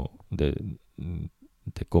no de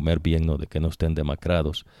comer bien, ¿no? De que no estén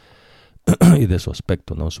demacrados y de su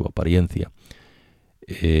aspecto, ¿no? Su apariencia.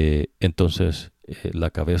 Entonces la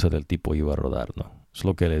cabeza del tipo iba a rodar, ¿no? Es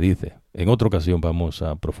lo que le dice. En otra ocasión vamos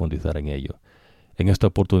a profundizar en ello. En esta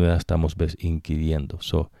oportunidad estamos inquiriendo.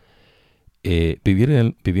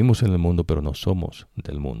 Vivimos en el mundo, pero no somos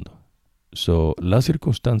del mundo. Las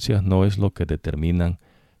circunstancias no es lo que determinan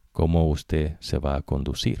cómo usted se va a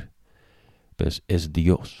conducir. ¿Ves? Es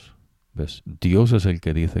Dios. ¿Ves? Dios es el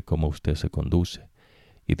que dice cómo usted se conduce.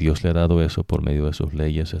 Y Dios le ha dado eso por medio de sus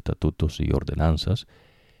leyes, estatutos y ordenanzas.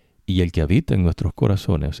 Y el que habita en nuestros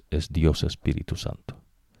corazones es Dios Espíritu Santo.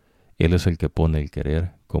 Él es el que pone el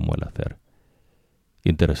querer como el hacer.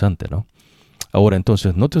 Interesante, ¿no? Ahora,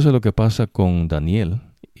 entonces, nótese lo que pasa con Daniel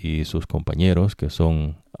y sus compañeros, que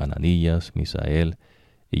son Ananías, Misael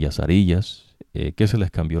y Azarías, que se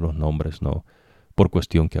les cambió los nombres, ¿no? Por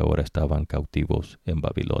cuestión que ahora estaban cautivos en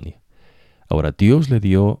Babilonia. Ahora, Dios le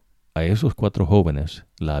dio a esos 4 jóvenes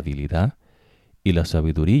la habilidad y la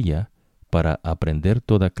sabiduría para aprender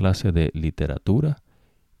toda clase de literatura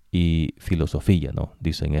y filosofía, ¿no?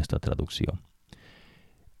 Dice en esta traducción.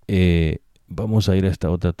 Vamos a ir a esta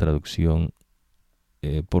otra traducción,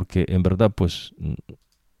 porque en verdad, pues,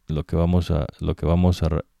 lo que vamos a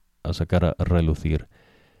sacar a relucir,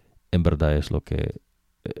 en verdad es lo que...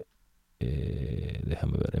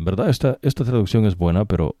 déjame ver. En verdad esta traducción es buena,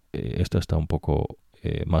 pero esta está un poco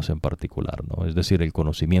más en particular, ¿no? Es decir, el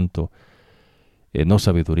conocimiento, no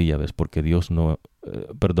sabiduría, ¿ves? Porque Dios no...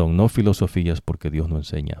 no filosofías, porque Dios no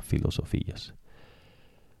enseña filosofías.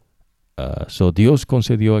 Dios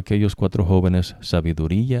concedió a aquellos 4 jóvenes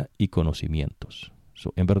sabiduría y conocimientos.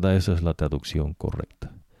 En verdad esa es la traducción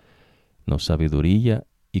correcta. No, sabiduría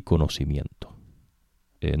y conocimiento.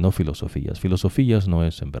 No filosofías. Filosofías no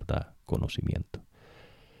es en verdad conocimiento.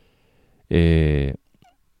 En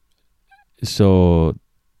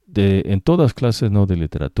todas clases, ¿no? De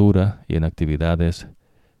literatura y en actividades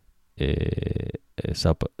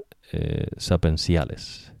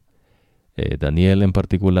sapienciales. Daniel en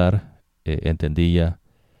particular entendía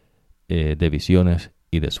de visiones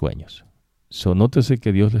y de sueños. Nótese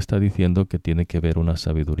que Dios le está diciendo que tiene que ver una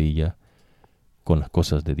sabiduría con las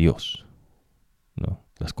cosas de Dios, ¿no?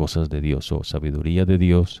 Las cosas de Dios, sabiduría de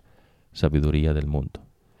Dios, sabiduría del mundo.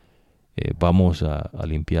 Vamos a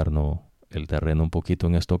limpiarnos el terreno un poquito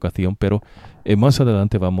en esta ocasión, pero más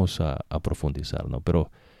adelante vamos a profundizar, ¿no?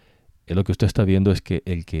 Pero lo que usted está viendo es que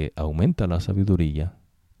el que aumenta la sabiduría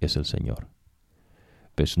es el Señor.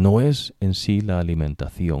 Pues no es en sí la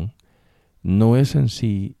alimentación, no es en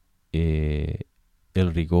sí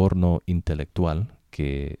el rigor no intelectual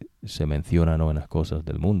que se menciona, ¿no? En las cosas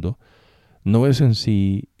del mundo, no es en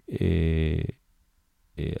sí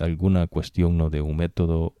alguna cuestión, ¿no? De un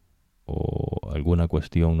método o alguna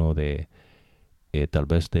cuestión, ¿no? De tal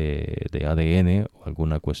vez de ADN o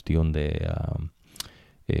alguna cuestión de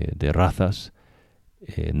razas.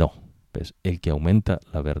 No, pues el que aumenta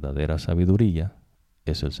la verdadera sabiduría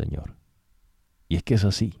es el Señor. Y es que es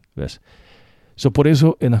así, ¿ves? Por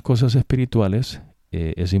eso en las cosas espirituales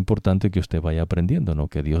es importante que usted vaya aprendiendo, ¿no?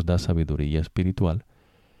 Que Dios da sabiduría espiritual,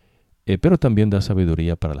 pero también da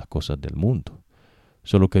sabiduría para las cosas del mundo.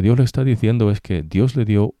 Lo que Dios le está diciendo es que Dios le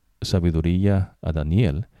dio sabiduría a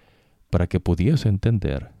Daniel para que pudiese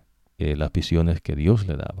entender las visiones que Dios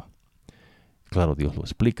le daba. Claro, Dios lo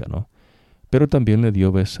explica, ¿no? Pero también le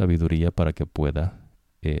dio sabiduría para que pueda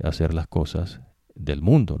hacer las cosas del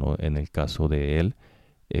mundo, ¿no? En el caso de él,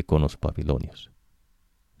 con los babilonios.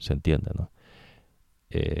 ¿Se entiende, no?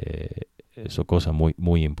 Eso cosa muy,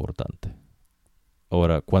 muy importante.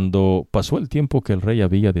 Ahora, cuando pasó el tiempo que el rey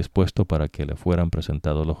había dispuesto para que le fueran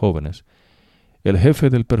presentados los jóvenes, el jefe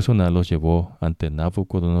del personal los llevó ante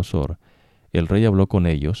Nabucodonosor. El rey habló con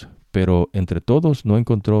ellos, pero entre todos no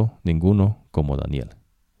encontró ninguno como Daniel.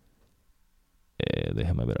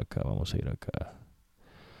 Déjame ver acá, vamos a ir acá.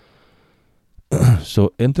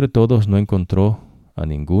 Entre todos no encontró a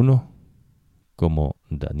ninguno como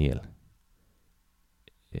Daniel.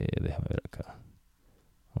 Déjame ver acá.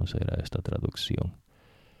 Vamos a ir a esta traducción.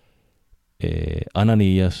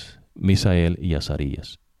 Ananías, Misael y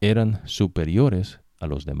Azarías eran superiores a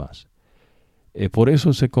los demás. Por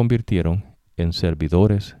eso se convirtieron en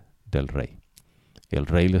servidores del rey. El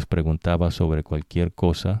rey les preguntaba sobre cualquier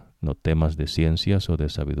cosa, no temas de ciencias o de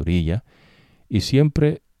sabiduría, y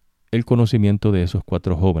siempre el conocimiento de esos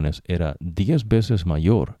 4 jóvenes era 10 veces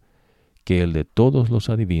mayor que el de todos los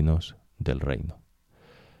adivinos del reino.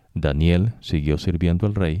 Daniel siguió sirviendo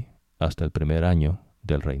al rey hasta el primer año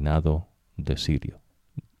del reinado de Sirio,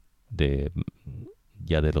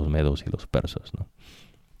 ya de los medos y los persas, ¿no?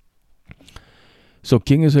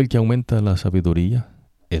 ¿Quién es el que aumenta la sabiduría?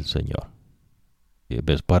 El Señor.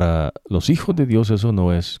 ¿Ves? Para los hijos de Dios eso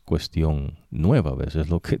no es cuestión nueva, ¿ves? Es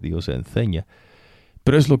lo que Dios enseña,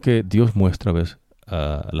 pero es lo que Dios muestra, ¿ves?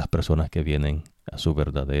 A las personas que vienen a su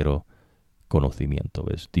verdadero conocimiento,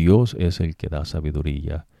 ¿ves? Dios es el que da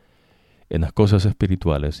sabiduría en las cosas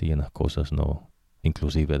espirituales y en las cosas no,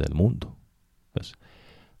 inclusive del mundo, ¿ves?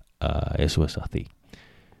 Eso es así.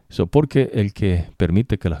 Porque el que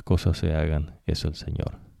permite que las cosas se hagan es el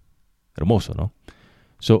Señor. Hermoso, ¿no?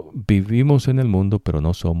 Vivimos en el mundo, pero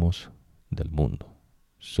no somos del mundo.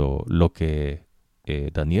 Lo que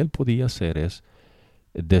Daniel podía hacer es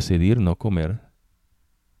decidir no comer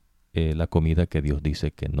la comida que Dios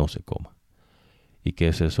dice que no se coma. ¿Y qué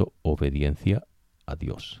es eso? Obediencia a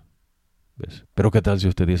Dios. ¿Ves? Pero ¿qué tal si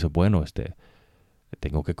usted dice, bueno,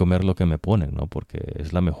 tengo que comer lo que me ponen, ¿no? Porque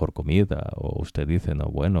es la mejor comida. O usted dice, no,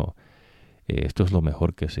 bueno, esto es lo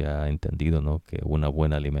mejor que se ha entendido, ¿no? Que una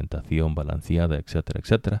buena alimentación balanceada, etcétera,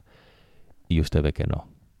 etcétera. Y usted ve que no.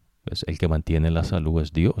 ¿Ves? El que mantiene la salud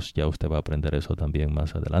es Dios. Ya usted va a aprender eso también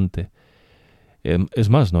más adelante. Es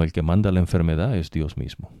más, ¿no? El que manda la enfermedad es Dios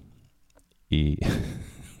mismo. Y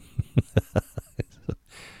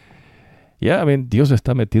Dios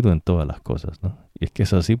está metido en todas las cosas, ¿no? Y es que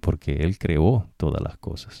es así porque Él creó todas las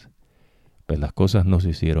cosas. Pues las cosas no se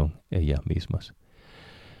hicieron ellas mismas.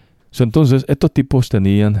 Entonces, estos tipos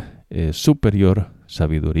tenían superior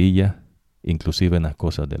sabiduría, inclusive en las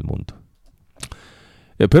cosas del mundo.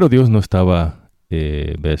 Pero Dios no estaba,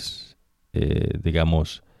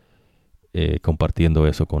 compartiendo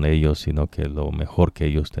eso con ellos, sino que lo mejor que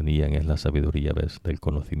ellos tenían es la sabiduría, del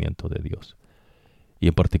conocimiento de Dios. Y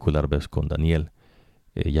en particular, con Daniel,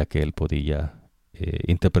 ya que él podía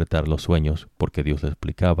interpretar los sueños porque Dios le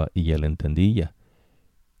explicaba y él entendía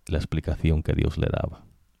la explicación que Dios le daba.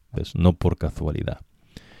 No por casualidad.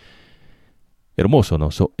 Hermoso, ¿no?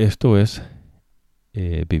 Esto es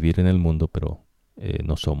vivir en el mundo, pero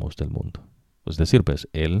no somos del mundo. Es decir,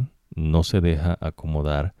 Él no se deja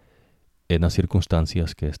acomodar en las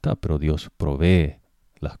circunstancias que está, pero Dios provee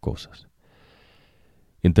las cosas.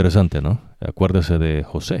 Interesante, ¿no? Acuérdese de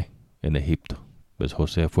José en Egipto.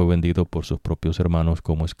 José fue vendido por sus propios hermanos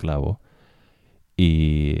como esclavo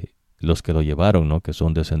y los que lo llevaron, ¿no? Que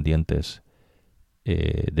son descendientes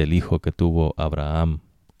del hijo que tuvo Abraham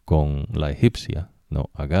con la egipcia,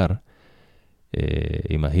 ¿no? Agar.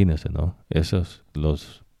 Imagínense, ¿no? Esos,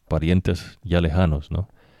 los parientes ya lejanos, ¿no?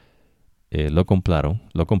 Lo compraron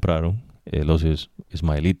los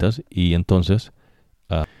ismaelitas y entonces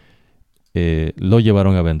lo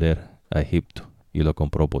llevaron a vender a Egipto y lo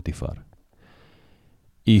compró Potifar.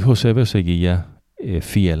 Y José seguía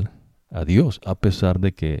fiel a Dios a pesar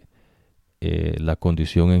de que la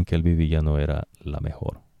condición en que él vivía no era la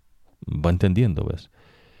mejor. Va entendiendo, ¿ves?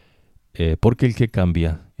 Porque el que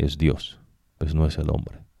cambia es Dios, pues no es el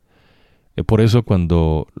hombre. Por eso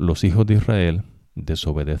cuando los hijos de Israel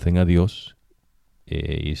desobedecen a Dios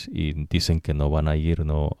y dicen que no van a ir,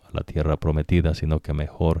 ¿no?, a la tierra prometida, sino que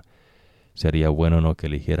mejor sería bueno, ¿no?, que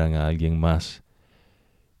eligieran a alguien más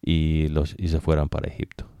y se fueran para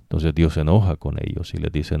Egipto. Entonces Dios se enoja con ellos y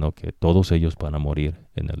les dice, ¿no?, que todos ellos van a morir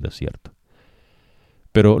en el desierto.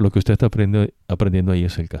 Pero lo que usted está aprendiendo ahí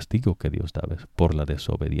es el castigo que Dios da, ¿ves?, por la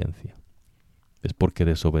desobediencia. Es porque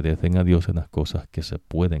desobedecen a Dios en las cosas que se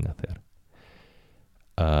pueden hacer.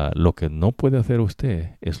 Lo que no puede hacer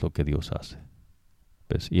usted es lo que Dios hace,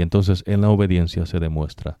 ¿ves? Y entonces en la obediencia se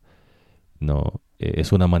demuestra, no,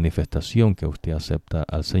 es una manifestación que usted acepta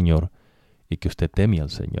al Señor y que usted teme al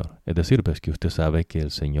Señor. Es decir, pues que usted sabe que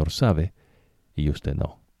el Señor sabe y usted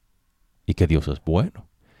no. Y que Dios es bueno.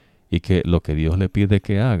 Y que lo que Dios le pide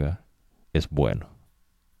que haga es bueno.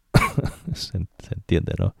 se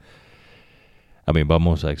entiende, ¿no?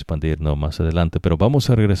 Vamos a expandirnos más adelante, pero vamos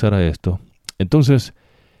a regresar a esto. Entonces,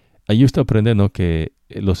 ahí usted aprende, ¿no?, que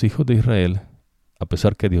los hijos de Israel, a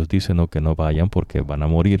pesar que Dios dice, ¿no?, que no vayan porque van a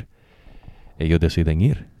morir, ellos deciden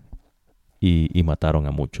ir y mataron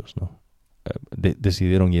a muchos, ¿no?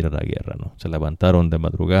 Decidieron ir a la guerra, ¿no? Se levantaron de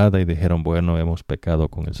madrugada y dijeron, bueno, hemos pecado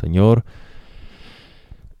con el Señor,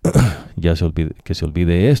 que se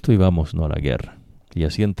olvide esto y vamos, ¿no?, a la guerra. Y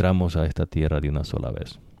así entramos a esta tierra de una sola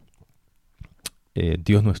vez.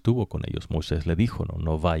 Dios no estuvo con ellos. Moisés le dijo,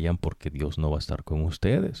 no vayan porque Dios no va a estar con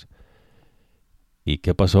ustedes. ¿Y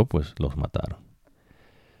qué pasó? Pues los mataron.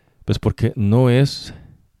 Pues porque no es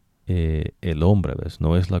el hombre, ¿ves?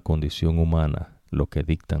 No es la condición humana lo que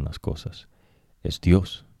dictan las cosas. Es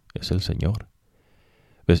Dios, es el Señor.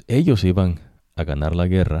 ¿Ves? Ellos iban a ganar la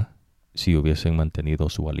guerra si hubiesen mantenido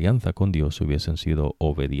su alianza con Dios, si hubiesen sido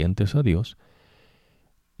obedientes a Dios,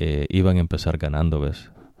 iban a empezar ganando,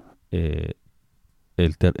 ¿ves?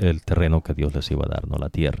 El terreno que Dios les iba a dar, no la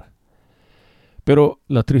tierra. Pero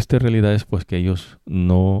la triste realidad es pues que ellos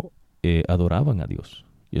no adoraban a Dios.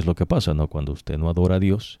 Y es lo que pasa, ¿no? Cuando usted no adora a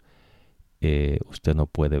Dios, usted no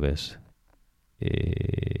puede, ¿ves?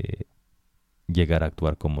 Llegar a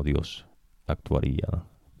actuar como Dios actuaría,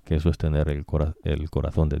 ¿no? Que eso es tener el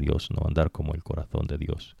corazón de Dios, no andar como el corazón de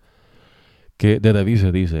Dios. Que de David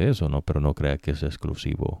se dice eso, ¿no? Pero no crea que es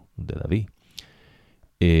exclusivo de David.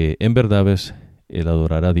 En verdad, ¿ves? El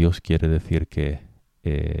adorar a Dios quiere decir que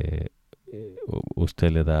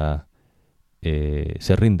usted le da,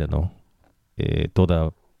 se rinde, ¿no?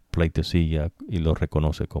 Toda pleitesía y lo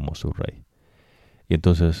reconoce como su rey. Y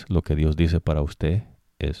entonces lo que Dios dice para usted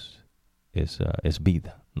es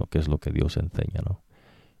vida, ¿no? Que es lo que Dios enseña, ¿no?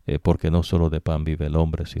 Porque no solo de pan vive el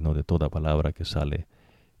hombre, sino de toda palabra que sale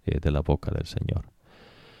de la boca del Señor.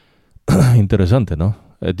 Interesante, ¿no?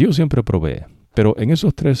 Dios siempre provee, pero en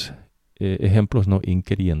esos tres ejemplos, no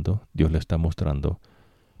inquiriendo, Dios le está mostrando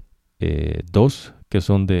dos que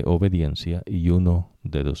son de obediencia y uno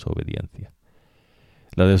de desobediencia.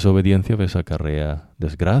 La desobediencia ves acarrea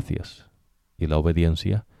desgracias y la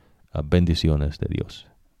obediencia a bendiciones de Dios.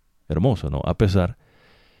 Hermoso, ¿no? A pesar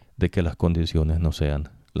de que las condiciones no sean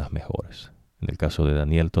las mejores. En el caso de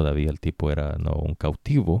Daniel todavía el tipo era no un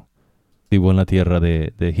cautivo en la tierra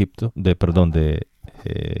de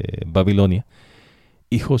Babilonia,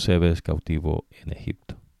 y José es cautivo en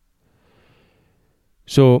Egipto.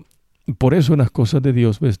 Por eso en las cosas de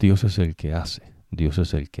Dios, ves, Dios es el que hace, Dios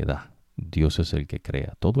es el que da, Dios es el que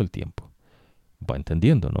crea todo el tiempo. Va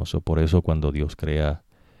entendiendo, ¿no? Por eso cuando Dios crea,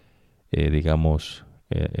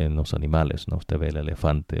 en los animales, ¿no? Usted ve el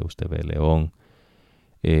elefante, usted ve el león.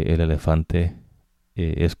 El elefante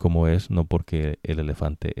es como es, no porque el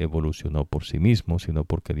elefante evolucionó por sí mismo, sino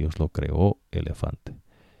porque Dios lo creó elefante.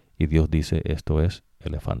 Y Dios dice, esto es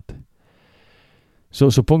elefante.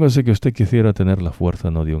 Supóngase que usted quisiera tener la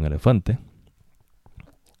fuerza, no de un elefante,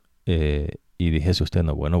 y dijese usted,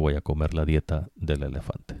 no, bueno, voy a comer la dieta del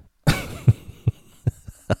elefante.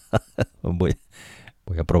 voy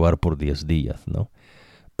a probar por 10 días, ¿no?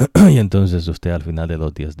 Y entonces usted al final de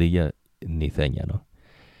los 10 días ni ceña, ¿no?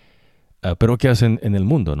 Pero ¿qué hacen en el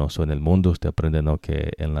mundo, no? En el mundo usted aprende, ¿no?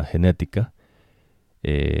 Que en la genética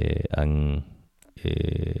han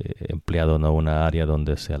empleado, ¿no? Una área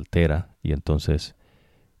donde se altera y entonces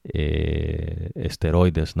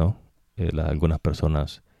esteroides, ¿no? Algunas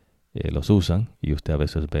personas los usan y usted a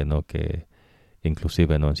veces ve, ¿no? Que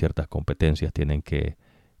inclusive, ¿no? En ciertas competencias tienen que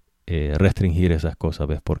restringir esas cosas,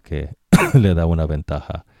 ¿ves? Porque le da una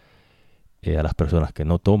ventaja a las personas que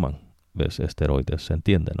no toman, ¿ves? Esteroides, se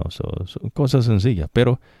entiende, ¿no? Son cosas sencillas,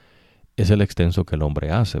 pero es el extenso que el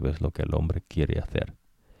hombre hace, ¿ves? Lo que el hombre quiere hacer.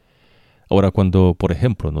 Ahora, cuando, por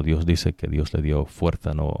ejemplo, ¿no? Dios dice que Dios le dio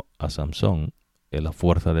fuerza, ¿no? A Sansón, la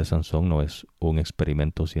fuerza de Sansón no es un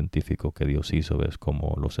experimento científico que Dios hizo, ¿ves?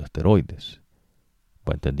 Como los esteroides.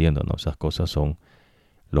 Va entendiendo, ¿no? Esas cosas son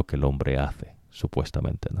lo que el hombre hace,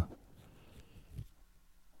 supuestamente, ¿no?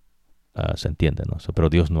 Se entiende, ¿no? Pero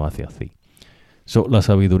Dios no hace así. La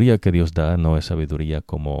sabiduría que Dios da no es sabiduría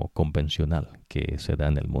como convencional que se da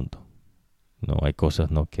en el mundo. No hay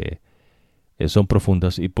cosas, ¿no? Que son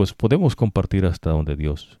profundas y pues podemos compartir hasta donde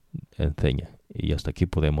Dios enseña y hasta aquí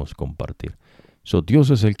podemos compartir. Dios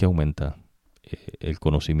es el que aumenta el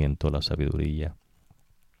conocimiento, la sabiduría,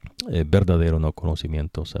 verdadero no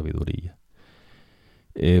conocimiento, sabiduría.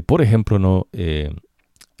 Por ejemplo, ¿no?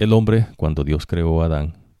 El hombre, cuando Dios creó a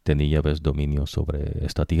Adán, tenía, ¿ves? Dominio sobre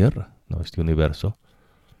esta tierra, ¿no? Este universo.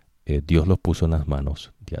 Dios lo puso en las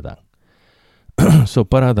manos de Adán.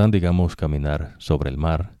 Para Adán, digamos, caminar sobre el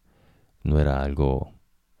mar no era algo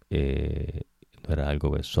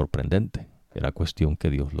 ¿ves? Sorprendente. Era cuestión que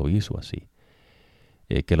Dios lo hizo así.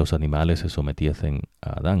 Que los animales se sometiesen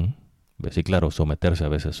a Adán. ¿Ves? Y claro, someterse a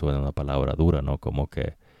veces suena una palabra dura, ¿no? Como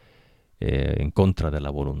que en contra de la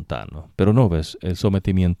voluntad, ¿no? Pero no, ¿ves? El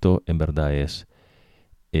sometimiento en verdad es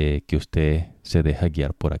que usted se deja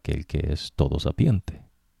guiar por aquel que es todo sapiente.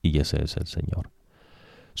 Y ese es el Señor.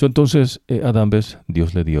 Entonces, Adán, ¿ves?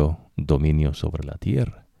 Dios le dio dominio sobre la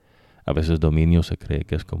tierra. A veces dominio se cree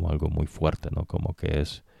que es como algo muy fuerte, ¿no? Como que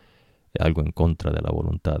es algo en contra de la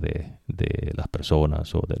voluntad de las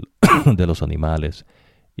personas o de los animales.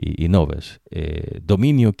 Y no, ves,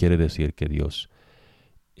 dominio quiere decir que Dios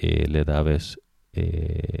le da, ves,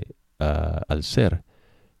 al ser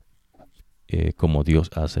como Dios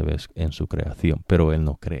hace, ves, en su creación, pero Él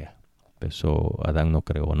no crea. Eso, Adán no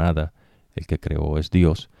creó nada, el que creó es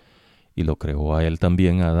Dios, y lo creó a él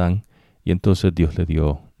también, a Adán, y entonces Dios le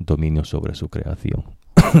dio dominio sobre su creación.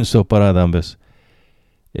 Eso para Adán, ves,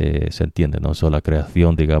 se entiende, ¿no? So, la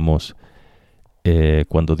creación, digamos,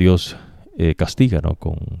 cuando Dios castiga, ¿no?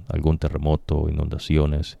 Con algún terremoto,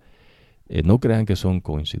 inundaciones, no crean que son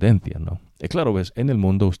coincidencias, ¿no? Claro, ves, en el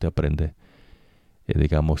mundo usted aprende,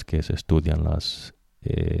 digamos que se estudian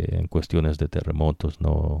en cuestiones de terremotos,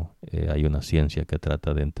 ¿no? Hay una ciencia que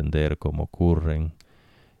trata de entender cómo ocurren,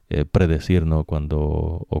 predecir, ¿no?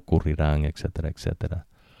 Cuándo ocurrirán, etcétera, etcétera.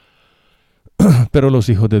 Pero los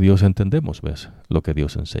hijos de Dios entendemos, ¿ves? Lo que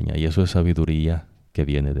Dios enseña, y eso es sabiduría que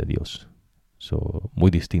viene de Dios.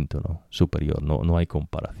 Muy distinto, ¿no? Superior, no hay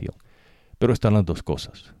comparación. Pero están las dos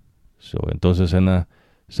cosas. Entonces, en la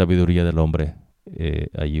sabiduría del hombre,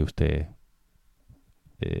 allí usted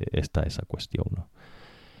está esa cuestión, ¿no?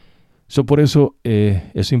 Por eso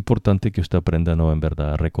es importante que usted aprenda, ¿no? En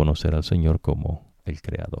verdad, a reconocer al Señor como el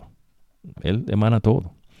Creador. Él emana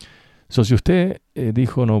todo. Si usted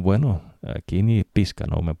dijo, no, bueno, aquí ni pizca,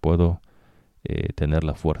 no me puedo tener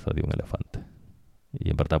la fuerza de un elefante. Y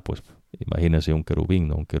en verdad, pues, imagínese un querubín,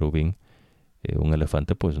 ¿no? Un querubín, un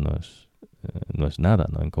elefante, pues no es nada,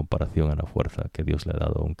 ¿no? En comparación a la fuerza que Dios le ha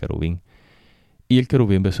dado a un querubín. Y el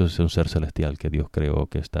querubín es un ser celestial que Dios creó,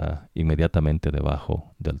 que está inmediatamente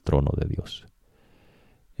debajo del trono de Dios.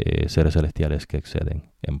 Seres celestiales que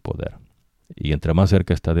exceden en poder. Y entre más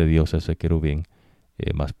cerca está de Dios ese querubín,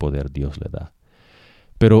 más poder Dios le da.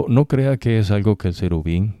 Pero no crea que es algo que el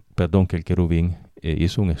querubín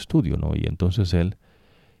hizo un estudio, ¿no? Y entonces él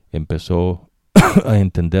empezó a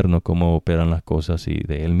entender, ¿no? Cómo operan las cosas, y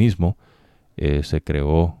de él mismo se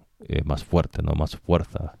creó más fuerte, ¿no? Más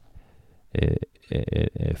fuerza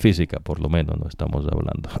física, por lo menos, no estamos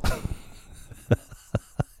hablando.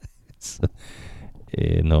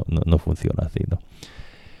 No funciona así, ¿no?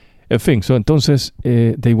 En fin, entonces,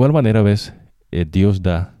 de igual manera, ves, Dios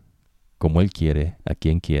da como Él quiere, a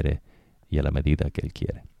quien quiere y a la medida que Él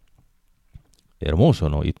quiere. Hermoso,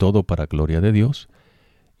 ¿no? Y todo para gloria de Dios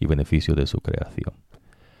y beneficio de su creación.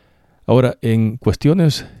 Ahora, en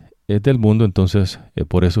cuestiones del mundo, entonces,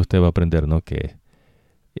 por eso usted va a aprender, ¿no? Que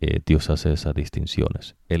Dios hace esas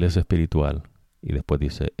distinciones. Él es espiritual y después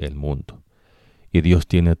dice el mundo. Y Dios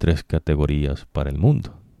tiene 3 categorías para el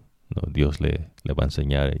mundo, ¿no? Dios le va a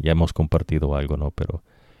enseñar, ya hemos compartido algo, ¿no? Pero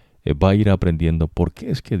va a ir aprendiendo por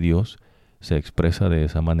qué es que Dios se expresa de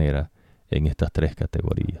esa manera en estas 3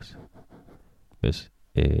 categorías. ¿Ves?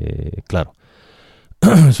 Claro.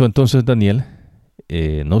 Entonces Daniel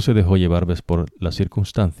no se dejó llevar, ¿ves? Por las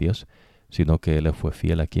circunstancias, sino que él fue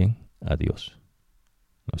fiel ¿a quién? A Dios.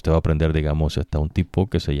 Usted va a aprender, digamos, está un tipo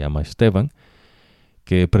que se llama Esteban,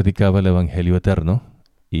 que predicaba el Evangelio eterno,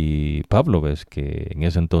 y Pablo, ves, que en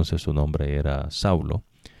ese entonces su nombre era Saulo,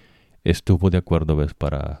 estuvo de acuerdo, ves,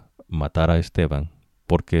 para matar a Esteban,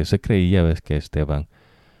 porque se creía, ves, que Esteban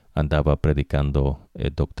andaba predicando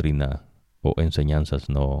doctrina o enseñanzas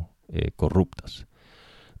no corruptas.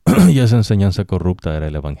 Y esa enseñanza corrupta era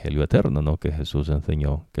el Evangelio eterno, ¿no? Que Jesús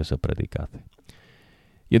enseñó que se predicase.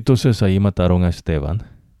 Y entonces ahí mataron a Esteban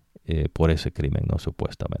por ese crimen, ¿no?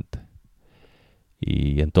 Supuestamente.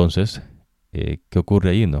 Y entonces, ¿qué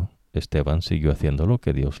ocurre ahí, no? Esteban siguió haciendo lo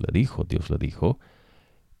que Dios le dijo. Dios le dijo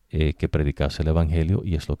que predicase el Evangelio,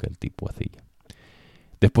 y es lo que el tipo hacía.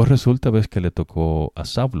 Después resulta, ves, que le tocó a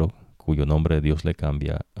Saulo, cuyo nombre Dios le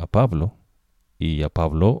cambia a Pablo, y a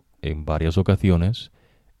Pablo en varias ocasiones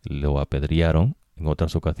lo apedrearon, en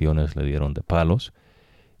otras ocasiones le dieron de palos,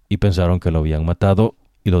 y pensaron que lo habían matado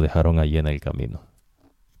y lo dejaron allí en el camino.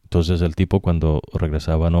 Entonces el tipo, cuando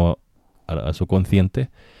regresaba, ¿no? a su consciente,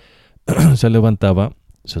 se levantaba,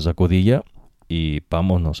 se sacudía y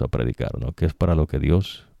vámonos a predicar, ¿no? Que es para lo que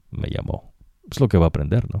Dios me llamó. Es lo que va a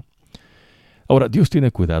aprender, ¿no? Ahora, Dios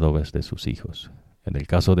tiene cuidado, ¿ves? De sus hijos. En el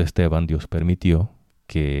caso de Esteban, Dios permitió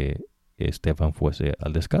que Esteban fuese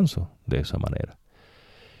al descanso de esa manera.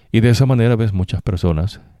 Y de esa manera, ves, muchas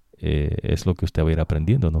personas, es lo que usted va a ir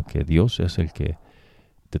aprendiendo, ¿no? Que Dios es el que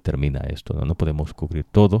determina esto, ¿no? No podemos cubrir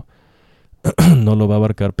todo, no lo va a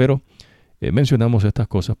abarcar, pero mencionamos estas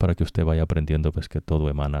cosas para que usted vaya aprendiendo, pues, que todo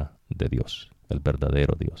emana de Dios, el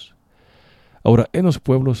verdadero Dios. Ahora, en los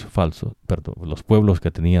pueblos falsos, los pueblos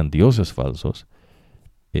que tenían dioses falsos,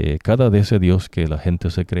 cada de ese Dios que la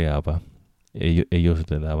gente se creaba, ellos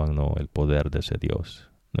le daban, ¿no? El poder de ese Dios.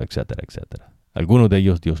 ¿no? Etcétera, etcétera. Algunos de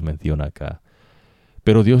ellos Dios menciona acá,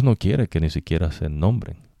 pero Dios no quiere que ni siquiera se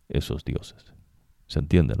nombren esos dioses. ¿Se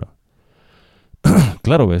entiende, no?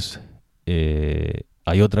 Claro, ves,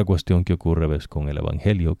 hay otra cuestión que ocurre, ves, con el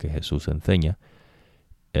Evangelio que Jesús enseña,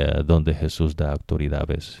 donde Jesús da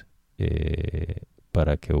autoridades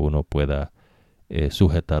para que uno pueda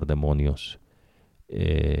sujetar demonios,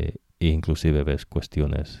 e inclusive ves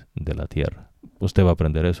cuestiones de la tierra. Usted va a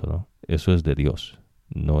aprender eso, ¿no? Eso es de Dios,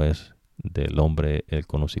 no es del hombre, el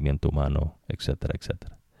conocimiento humano, etcétera,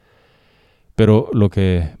 etcétera. Pero lo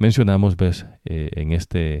que mencionamos, ves, en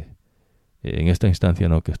esta instancia,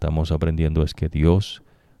 ¿no?, que estamos aprendiendo es que Dios,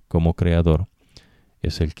 como creador,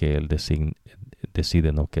 es el que él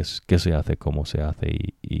decide, ¿no?, qué se hace, cómo se hace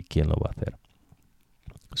y quién lo va a hacer.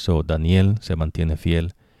 So, Daniel se mantiene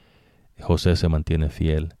fiel, José se mantiene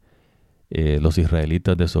fiel, los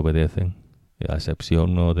israelitas desobedecen, a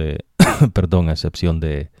excepción, ¿no?, de a excepción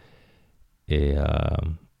de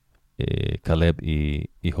Caleb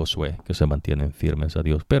y Josué, que se mantienen firmes a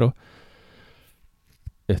Dios. Pero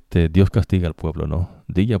Dios castiga al pueblo, ¿no?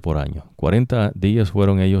 Día por año. 40 días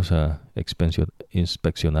fueron ellos a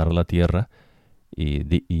inspeccionar la tierra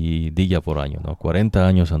y día por año, ¿no? 40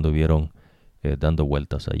 años anduvieron dando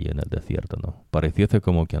vueltas allí en el desierto, ¿no? Pareciese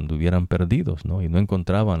como que anduvieran perdidos, ¿no? Y no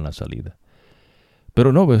encontraban la salida.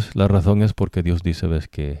 Pero no, ves, la razón es porque Dios dice, ves,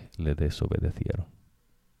 que le desobedecieron.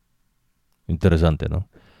 Interesante, ¿no?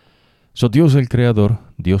 So, Dios el creador,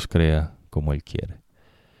 Dios crea como él quiere.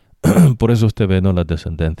 Por eso usted ve, ¿no?, las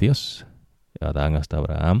descendencias, Adán hasta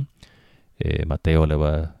Abraham. Mateo le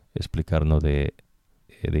va a explicarnos de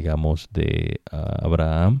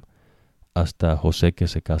Abraham hasta José, que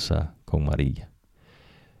se casa con María.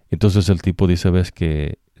 Entonces el tipo dice, ves,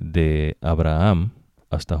 que de Abraham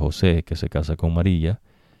hasta José, que se casa con María,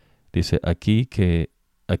 dice aquí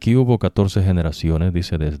hubo 14 generaciones,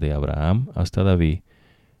 dice, desde Abraham hasta David,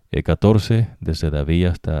 14 desde David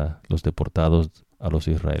hasta los deportados a los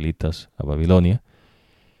israelitas a Babilonia,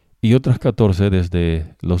 y otras 14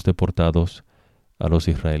 desde los deportados a los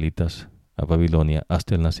israelitas a Babilonia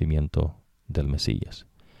hasta el nacimiento del Mesías.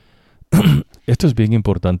 Esto es bien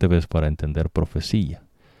importante, ves, para entender profecía,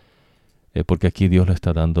 porque aquí Dios le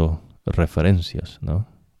está dando referencias, ¿no?,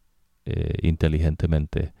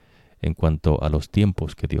 inteligentemente en cuanto a los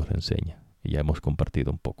tiempos que Dios le enseña. Y ya hemos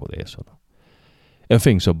compartido un poco de eso, ¿no? En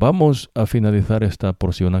fin, vamos a finalizar esta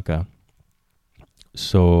porción acá.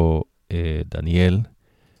 Daniel,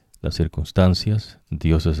 las circunstancias,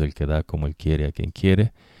 Dios es el que da como él quiere a quien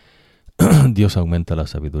quiere. Dios aumenta la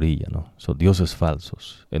sabiduría, ¿no? Dioses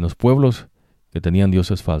falsos. En los pueblos que tenían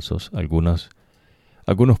dioses falsos, algunos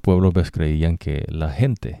pueblos, ves, creían que la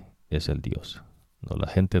gente es el Dios, ¿no? La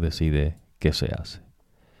gente decide qué se hace.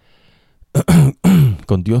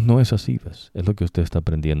 Con Dios no es así, ¿ves? Es lo que usted está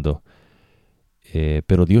aprendiendo.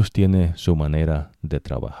 Pero Dios tiene su manera de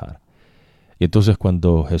trabajar. Y entonces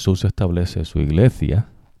cuando Jesús establece su iglesia,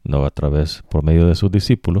 no por medio de sus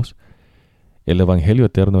discípulos, el evangelio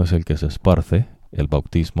eterno es el que se esparce, el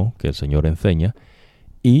bautismo que el Señor enseña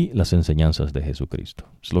y las enseñanzas de Jesucristo.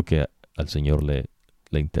 Es lo que al Señor le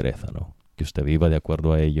interesa, ¿no? Que usted viva de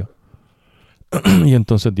acuerdo a ello. Y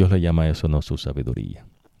entonces Dios le llama a eso, ¿no?, su sabiduría.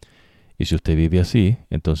 Y si usted vive así,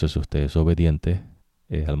 entonces usted es obediente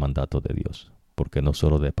al mandato de Dios. Porque no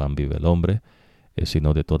solo de pan vive el hombre,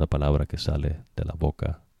 sino de toda palabra que sale de la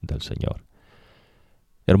boca del Señor.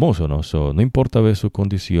 Hermoso, ¿no? No importa, ver su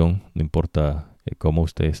condición, no importa cómo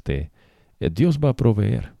usted esté, Dios va a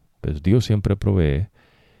proveer. Pues Dios siempre provee.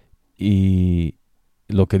 Y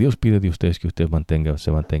lo que Dios pide de usted es que usted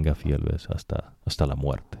se mantenga fiel, ¿ves?, hasta la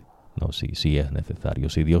muerte, ¿no? Si es necesario,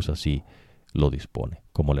 si Dios así lo dispone,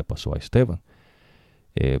 como le pasó a Esteban,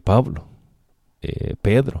 Pablo,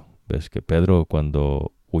 Pedro. Ves que Pedro,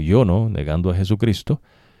 cuando huyó, ¿no?, negando a Jesucristo,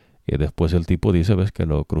 y después el tipo dice, ves, que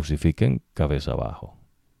lo crucifiquen cabeza abajo.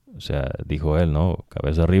 O sea, dijo él, ¿no?,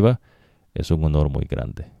 cabeza arriba es un honor muy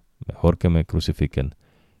grande. Mejor que me crucifiquen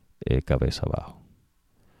cabeza abajo.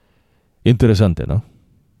 Interesante, ¿no?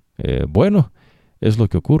 Bueno, es lo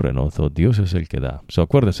que ocurre, ¿no? Dios es el que da.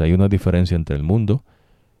 Acuérdese, hay una diferencia entre el mundo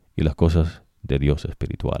y las cosas de Dios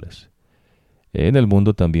espirituales. En el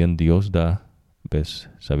mundo también Dios da, ves,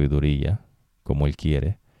 sabiduría, como Él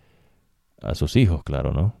quiere, a sus hijos,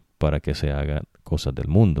 claro, ¿no?, para que se hagan cosas del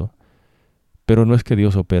mundo. Pero no es que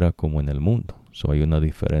Dios opera como en el mundo. Hay una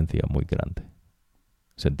diferencia muy grande.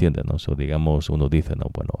 ¿Se entiende, no? Digamos, uno dice, no,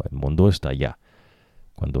 bueno, el mundo está allá.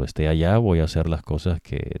 Cuando esté allá voy a hacer las cosas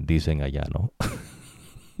que dicen allá, ¿no?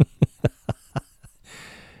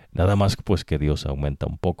 Nada más pues que Dios aumenta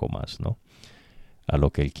un poco más, ¿no?, a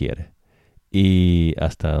lo que Él quiere. Y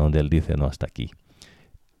hasta donde Él dice, no, hasta aquí.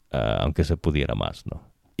 aunque se pudiera más,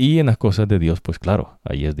 ¿no? Y en las cosas de Dios, pues claro,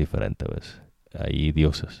 ahí es diferente, ¿ves? Ahí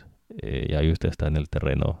dioses, y ahí usted está en el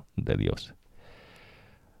terreno de Dios.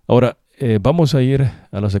 Ahora, vamos a ir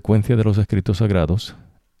a la secuencia de los escritos sagrados.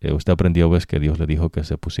 Usted aprendió, ves, que Dios le dijo que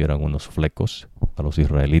se pusieran unos flecos a los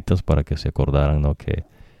israelitas para que se acordaran, ¿no?, que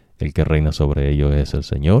el que reina sobre ellos es el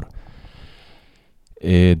Señor.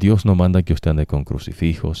 Dios no manda que usted ande con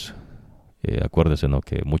crucifijos. Acuérdese, ¿no?,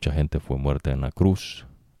 que mucha gente fue muerta en la cruz,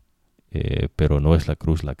 pero no es la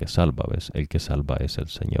cruz la que salva, ¿ves? El que salva es el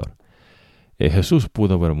Señor. Jesús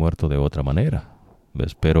pudo haber muerto de otra manera,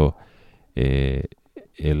 ¿ves? Pero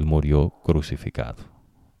Él murió crucificado.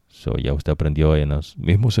 So, ya usted aprendió en los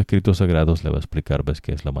mismos escritos sagrados, le va a explicar, ¿ves?,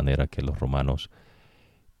 que es la manera que los romanos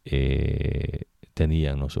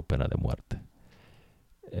tenían, ¿no?, su pena de muerte.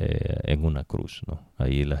 En una cruz, ¿no?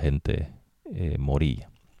 Ahí la gente moría.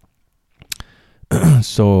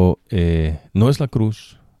 So, no es la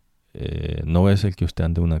cruz, no es el que usted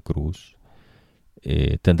ande una cruz.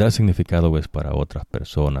 Tendrá significado, ¿ves?, para otras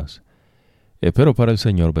personas. Pero para el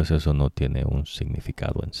Señor, ¿ves?, eso no tiene un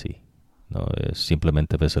significado en sí, ¿no? Es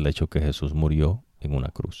simplemente, ¿ves?, el hecho que Jesús murió en una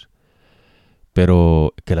cruz.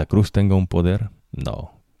 Pero que la cruz tenga un poder,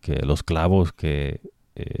 no. Que los clavos que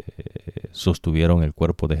sostuvieron el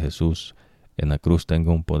cuerpo de Jesús en la cruz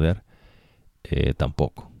tenga un poder,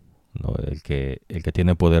 tampoco, ¿no? El que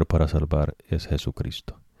tiene poder para salvar es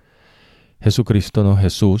Jesucristo. Jesucristo, no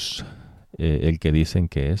Jesús, el que dicen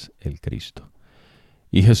que es el Cristo.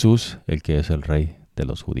 Y Jesús, el que es el Rey de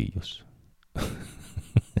los judíos.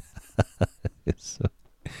 Eso.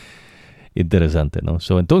 Interesante, ¿no?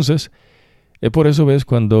 Entonces, por eso ves,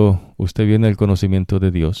 cuando usted viene al conocimiento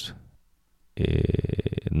de Dios,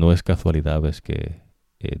 no es casualidad, ves, que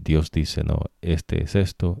Dios dice, no, este es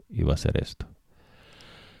esto y va a ser esto.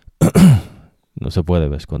 No se puede,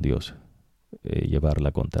 ves, con Dios llevar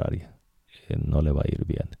la contraria. No le va a ir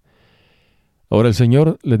bien. Ahora el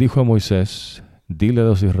Señor le dijo a Moisés, dile a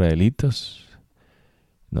los israelitas,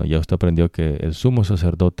 no, ya usted aprendió que el sumo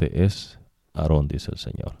sacerdote es Aarón, dice el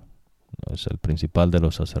Señor. No, es el principal de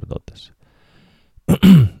los sacerdotes.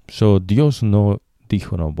 Dios no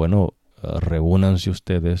dijo, no, bueno, reúnanse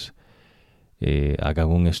ustedes, hagan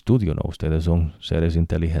un estudio, no, ustedes son seres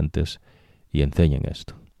inteligentes y enseñen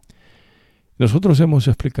esto. Nosotros hemos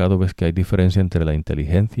explicado, ves, que hay diferencia entre la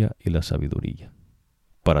inteligencia y la sabiduría.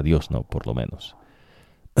 Para Dios no, por lo menos.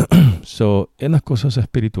 En las cosas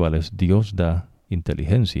espirituales, Dios da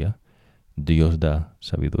inteligencia, Dios da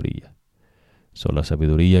sabiduría. La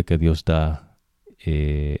sabiduría que Dios da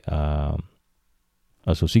a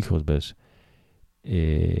sus hijos, ves,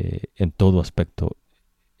 en todo aspecto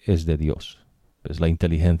es de Dios. Es la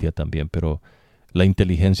inteligencia también, pero la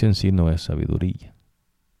inteligencia en sí no es sabiduría.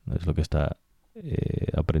 No es lo que está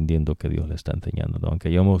aprendiendo que Dios le está enseñando, ¿no?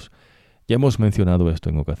 Aunque ya hemos mencionado esto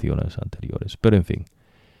en ocasiones anteriores. Pero en fin,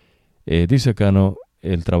 dice acá, ¿no?,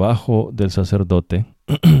 el trabajo del sacerdote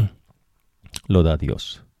lo da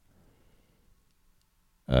Dios.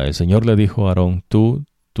 El Señor le dijo a Aarón, tú,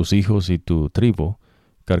 tus hijos y tu tribu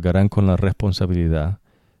cargarán con la responsabilidad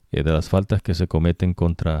de las faltas que se cometen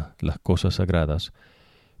contra las cosas sagradas,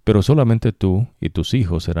 pero solamente tú y tus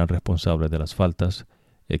hijos serán responsables de las faltas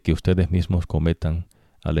que ustedes mismos cometan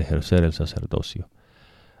al ejercer el sacerdocio.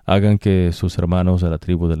 Hagan que sus hermanos de la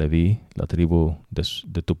tribu de Leví, la tribu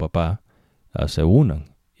de tu papá, se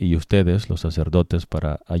unan, y ustedes, los sacerdotes,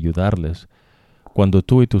 para ayudarles cuando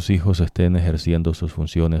tú y tus hijos estén ejerciendo sus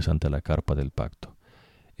funciones ante la carpa del pacto.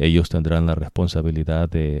 Ellos tendrán la responsabilidad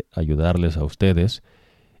de ayudarles a ustedes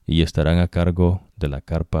y estarán a cargo de la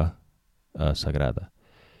carpa sagrada,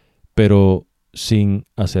 pero sin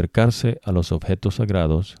acercarse a los objetos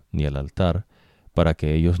sagrados ni al altar, para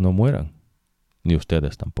que ellos no mueran, ni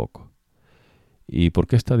ustedes tampoco. ¿Y por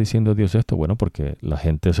qué está diciendo Dios esto? Bueno, porque la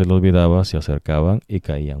gente se lo olvidaba, se acercaban y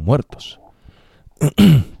caían muertos.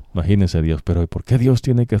 Imagínese Dios, pero ¿por qué Dios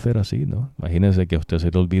tiene que hacer así, no? Imagínese que a usted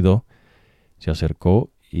se le olvidó, se acercó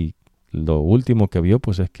y lo último que vio,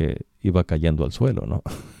 pues, es que iba cayendo al suelo, ¿no?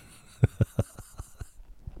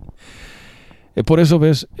 Por eso,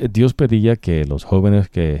 ves, Dios pedía que los jóvenes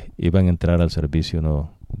que iban a entrar al servicio,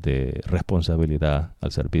 ¿no?, de responsabilidad,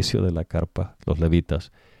 al servicio de la carpa, los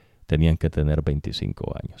levitas, tenían que tener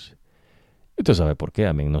 25 años. Usted sabe por qué,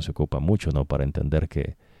 a mí no se ocupa mucho, ¿no?, para entender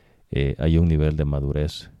que hay un nivel de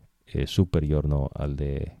madurez superior, ¿no?, al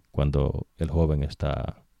de cuando el joven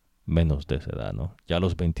está menos de esa edad, ¿no? Ya a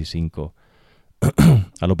los 25,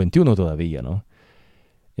 a los 21 todavía, ¿no?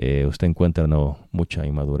 Usted encuentra, ¿no?, mucha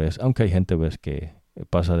inmadurez, aunque hay gente, ves, que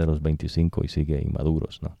pasa de los 25 y sigue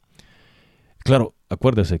inmaduros, ¿no? Claro,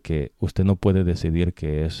 acuérdese que usted no puede decidir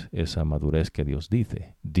qué es esa madurez que Dios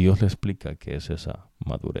dice. Dios le explica qué es esa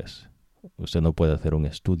madurez. Usted no puede hacer un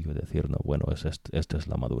estudio y decir, no, bueno, esta es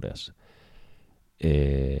la madurez.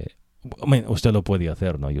 Usted lo puede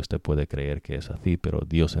hacer, ¿no? Y usted puede creer que es así, pero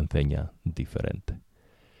Dios enseña diferente.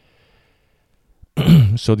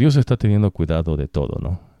 Dios está teniendo cuidado de todo,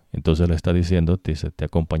 ¿no? Entonces le está diciendo, dice, te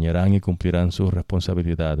acompañarán y cumplirán sus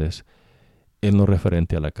responsabilidades en lo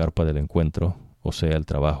referente a la carpa del encuentro, o sea, el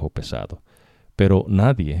trabajo pesado. Pero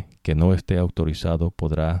nadie que no esté autorizado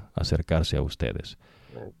podrá acercarse a ustedes,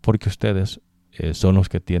 porque ustedes son los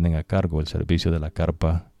que tienen a cargo el servicio de la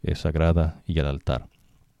carpa sagrada y el altar.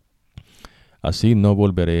 Así no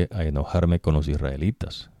volveré a enojarme con los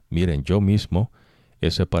israelitas. Miren, yo mismo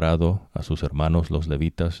he separado a sus hermanos los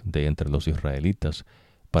levitas de entre los israelitas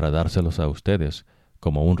para dárselos a ustedes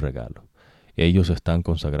como un regalo. Ellos están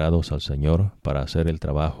consagrados al Señor para hacer el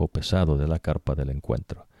trabajo pesado de la carpa del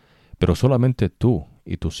encuentro. Pero solamente tú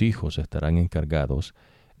y tus hijos estarán encargados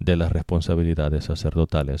de las responsabilidades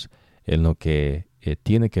sacerdotales en lo que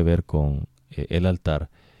tiene que ver con el altar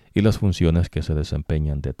y las funciones que se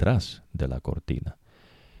desempeñan detrás de la cortina.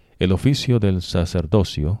 El oficio del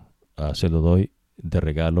sacerdocio se lo doy de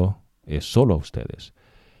regalo solo a ustedes,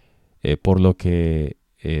 por lo que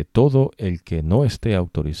todo el que no esté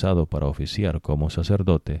autorizado para oficiar como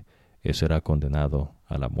sacerdote será condenado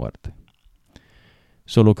a la muerte.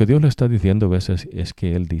 Lo que Dios le está diciendo a veces es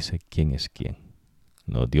que Él dice quién es quién.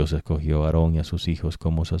 No, Dios escogió a Aarón y a sus hijos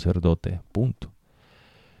como sacerdote, punto.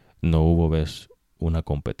 No hubo, una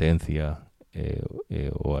competencia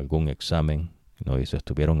o algún examen, ¿no? Y se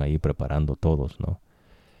estuvieron ahí preparando todos, ¿no?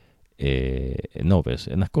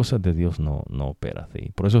 En las cosas de Dios no opera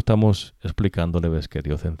así. Por eso estamos explicándole, que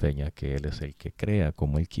Dios enseña que Él es el que crea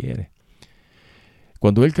como Él quiere.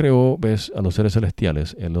 Cuando Él creó, a los seres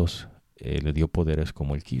celestiales, Él le dio poderes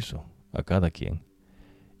como Él quiso, a cada quien.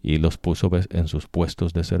 Y los puso, en sus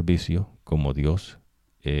puestos de servicio, como Dios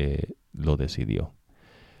lo decidió.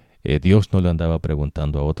 Dios no le andaba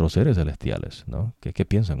preguntando a otros seres celestiales, ¿no? ¿Qué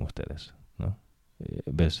piensan ustedes? ¿No?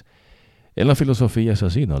 En la filosofía es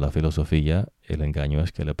así, ¿no? La filosofía, el engaño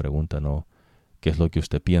es que le pregunta, ¿no? ¿Qué es lo que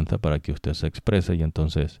usted piensa para que usted se exprese? Y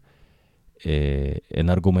entonces, en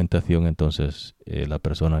argumentación, entonces, la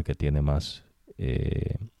persona que tiene más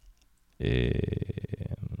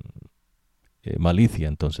malicia,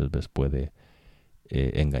 entonces, puede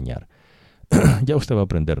engañar. Ya usted va a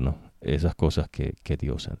aprender, ¿no? Esas cosas que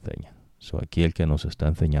Dios enseña. Aquí el que nos está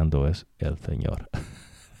enseñando es el Señor.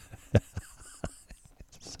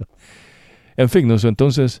 En fin, ¿no?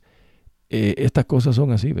 Entonces, estas cosas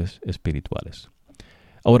son así, espirituales.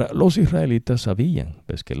 Ahora, los israelitas sabían,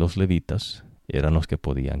 que los levitas eran los que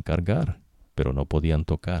podían cargar, pero no podían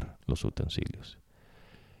tocar los utensilios.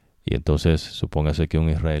 Y entonces, supóngase que un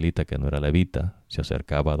israelita que no era levita se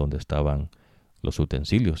acercaba a donde estaban los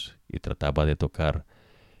utensilios y trataba de tocar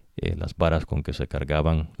las varas con que se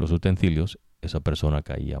cargaban los utensilios, esa persona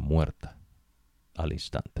caía muerta al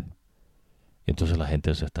instante. Entonces la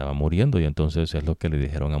gente se estaba muriendo y entonces es lo que le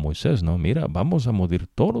dijeron a Moisés, ¿no? Mira, vamos a morir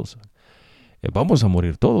todos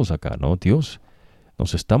acá, ¿no? Dios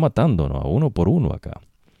nos está matando, ¿no? A uno por uno acá.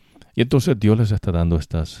 Y entonces Dios les está dando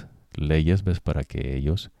estas leyes, para que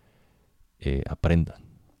ellos aprendan,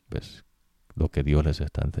 lo que Dios les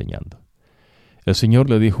está enseñando. El Señor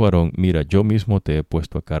le dijo a Aarón, mira, yo mismo te he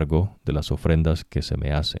puesto a cargo de las ofrendas que se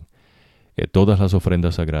me hacen. Todas las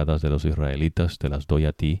ofrendas sagradas de los israelitas te las doy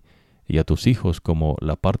a ti y a tus hijos como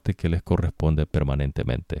la parte que les corresponde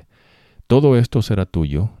permanentemente. Todo esto será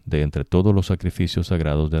tuyo de entre todos los sacrificios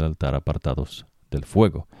sagrados del altar apartados del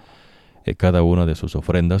fuego. Cada una de sus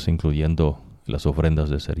ofrendas, incluyendo las ofrendas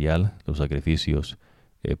de cereal, los sacrificios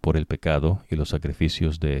por el pecado y los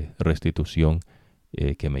sacrificios de restitución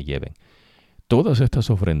que me lleven. Todas estas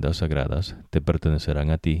ofrendas sagradas te pertenecerán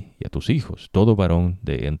a ti y a tus hijos. Todo varón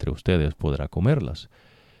de entre ustedes podrá comerlas,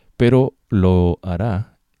 pero lo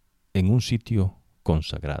hará en un sitio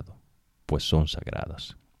consagrado, pues son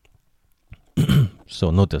sagradas.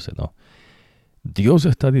 Nótese, ¿no? Dios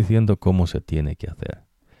está diciendo cómo se tiene que hacer.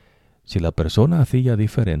 Si la persona hacía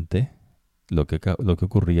diferente, lo que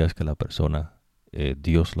ocurría es que la persona,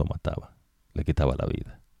 Dios lo mataba, le quitaba la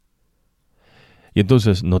vida. Y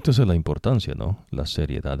entonces, nótese la importancia, ¿no? La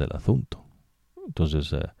seriedad del asunto.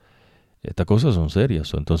 Entonces, estas cosas son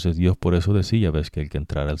serias. Entonces, Dios por eso decía, que el que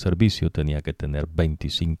entrara al servicio tenía que tener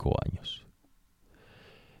 25 años.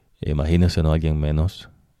 Imagínense, ¿no? Alguien menos,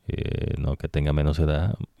 no que tenga menos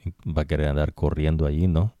edad, va a querer andar corriendo allí,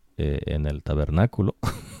 ¿no? En el tabernáculo.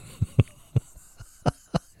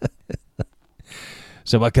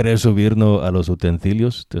 Se va a querer subir, ¿no?, a los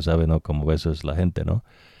utensilios. Usted sabe, ¿no?, como a veces la gente, ¿no?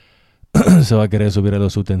 Se va a querer subir a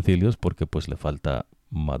los utensilios porque pues le falta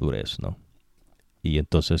madurez, ¿no? Y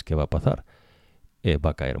entonces, ¿qué va a pasar? Va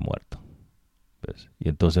a caer muerto. ¿Ves? Y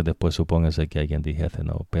entonces después supóngase que alguien dijese,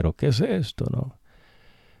 no, pero ¿qué es esto, no?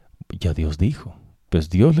 Ya Dios dijo. Pues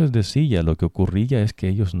Dios les decía, lo que ocurría es que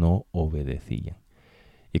ellos no obedecían.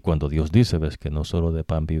 Y cuando Dios dice, ves, que no solo de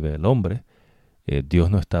pan vive el hombre, Dios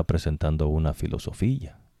no está presentando una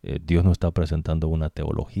filosofía, Dios no está presentando una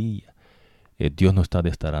teología, Dios no está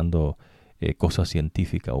destacando cosas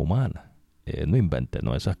científicas humanas. No invente,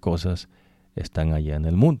 ¿no? Esas cosas están allá en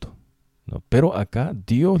el mundo, ¿no? Pero acá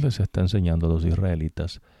Dios les está enseñando a los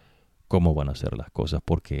israelitas cómo van a hacer las cosas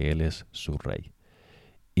porque Él es su rey.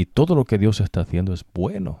 Y todo lo que Dios está haciendo es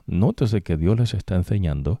bueno. Nótese que Dios les está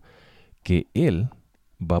enseñando que Él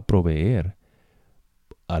va a proveer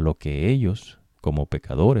a lo que ellos, como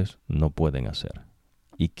pecadores, no pueden hacer.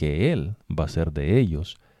 Y que Él va a hacer de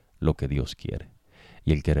ellos lo que Dios quiere.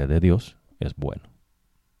 Y el querer de Dios es bueno.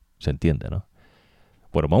 ¿Se entiende, no?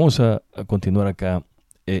 Bueno, vamos a continuar acá.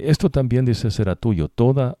 Esto también dice será tuyo.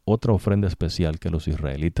 Toda otra ofrenda especial que los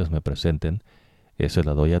israelitas me presenten, se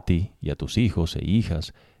la doy a ti y a tus hijos e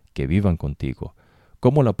hijas que vivan contigo,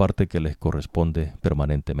 como la parte que les corresponde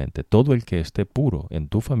permanentemente. Todo el que esté puro en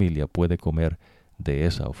tu familia puede comer de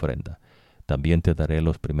esa ofrenda. También te daré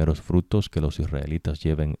los primeros frutos que los israelitas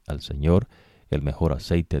lleven al Señor, el mejor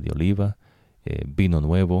aceite de oliva, vino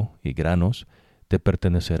nuevo y granos, te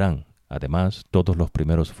pertenecerán. Además, todos los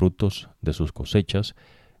primeros frutos de sus cosechas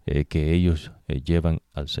que ellos llevan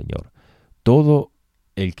al Señor. Todo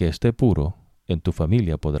el que esté puro en tu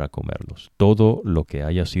familia podrá comerlos. Todo lo que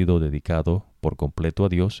haya sido dedicado por completo a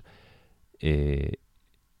Dios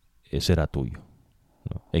será tuyo,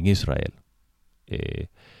 ¿no? En Israel.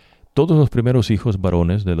 Todos los primeros hijos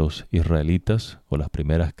varones de los israelitas o las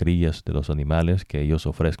primeras crías de los animales que ellos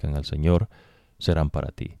ofrezcan al Señor serán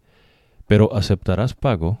para ti. Pero aceptarás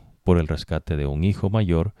pago por el rescate de un hijo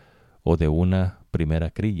mayor o de una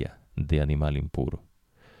primera cría de animal impuro.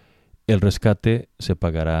 El rescate se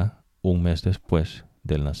pagará un mes después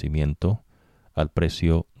del nacimiento al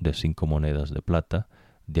precio de 5 monedas de plata,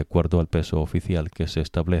 de acuerdo al peso oficial que se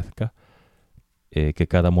establezca, que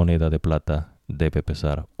cada moneda de plata debe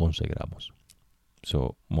pesar 11 gramos.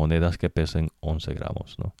 Son monedas que pesen 11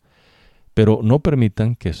 gramos, ¿no? Pero no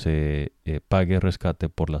permitan que se pague rescate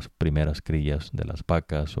por las primeras crías de las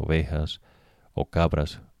vacas, ovejas o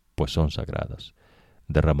cabras, pues son sagradas.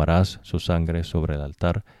 Derramarás su sangre sobre el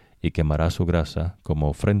altar y quemarás su grasa como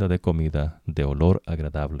ofrenda de comida de olor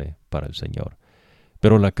agradable para el Señor.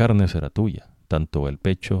 Pero la carne será tuya, tanto el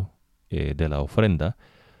pecho de la ofrenda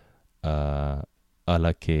a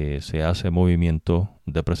la que se hace movimiento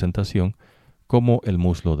de presentación, como el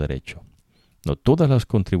muslo derecho. No todas las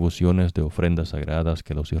contribuciones de ofrendas sagradas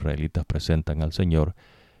que los israelitas presentan al Señor,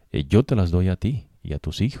 yo te las doy a ti y a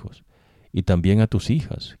tus hijos, y también a tus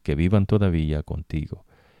hijas que vivan todavía contigo.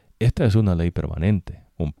 Esta es una ley permanente,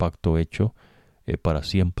 un pacto hecho para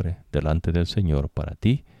siempre delante del Señor para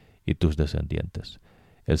ti y tus descendientes.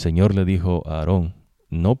 El Señor le dijo a Aarón,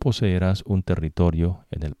 no poseerás un territorio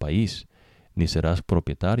en el país, ni serás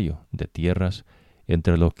propietario de tierras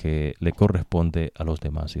entre lo que le corresponde a los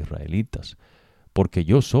demás israelitas, porque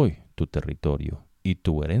yo soy tu territorio y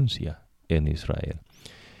tu herencia en Israel.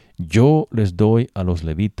 Yo les doy a los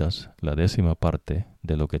levitas la 10ª parte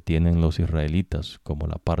de lo que tienen los israelitas como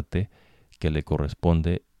la parte que le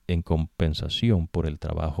corresponde en compensación por el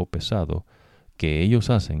trabajo pesado que ellos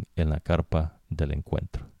hacen en la carpa del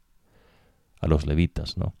encuentro. A los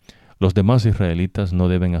levitas, ¿no? Los demás israelitas no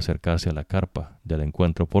deben acercarse a la carpa del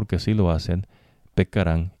encuentro porque si lo hacen,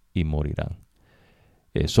 pecarán y morirán.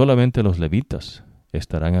 Solamente los levitas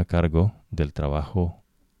estarán a cargo del trabajo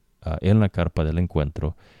en la carpa del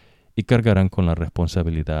encuentro y cargarán con la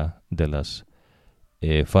responsabilidad de las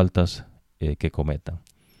faltas que cometan.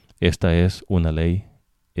 Esta es una ley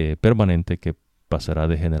permanente que pasará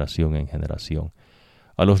de generación en generación.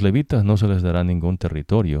 A los levitas no se les dará ningún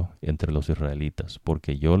territorio entre los israelitas,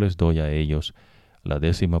 porque yo les doy a ellos la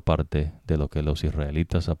 10ª parte de lo que los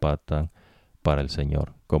israelitas apartan para el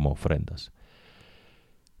Señor como ofrendas.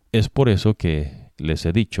 Es por eso que les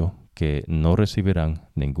he dicho que no recibirán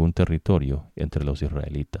ningún territorio entre los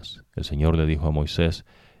israelitas. El Señor le dijo a Moisés,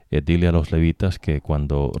 dile a los levitas que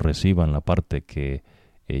cuando reciban la parte que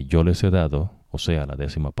yo les he dado, o sea, la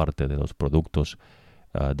 10ª parte de los productos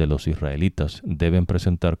de los israelitas, deben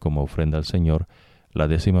presentar como ofrenda al Señor la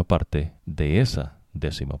 10ª parte de esa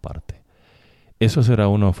 10ª parte. Eso será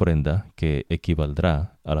una ofrenda que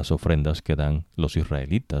equivaldrá a las ofrendas que dan los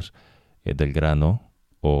israelitas del grano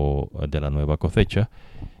o de la nueva cosecha,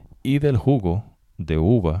 y del jugo de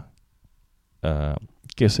uva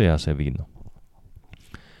que se hace vino.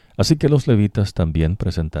 Así que los levitas también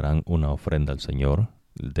presentarán una ofrenda al Señor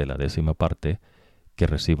de la 10ª parte que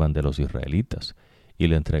reciban de los israelitas, y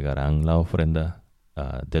le entregarán la ofrenda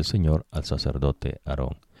del Señor al sacerdote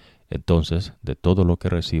Aarón. Entonces, de todo lo que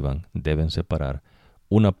reciban, deben separar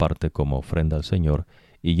una parte como ofrenda al Señor,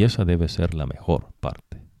 y esa debe ser la mejor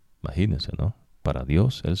parte. Imagínense, ¿no? Para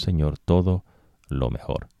Dios, el Señor, todo lo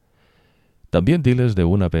mejor. También diles de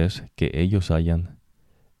una vez que ellos hayan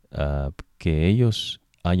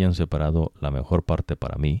separado la mejor parte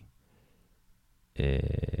para mí,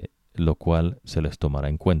 lo cual se les tomará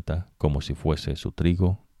en cuenta como si fuese su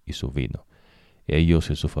trigo y su vino. Ellos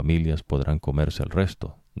y sus familias podrán comerse el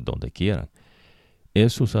resto, donde quieran.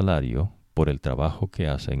 Es su salario por el trabajo que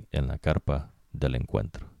hacen en la carpa del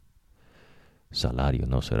encuentro. Salario,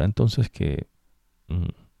 ¿no? ¿Será entonces que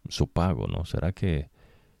su pago, ¿no? ¿Será que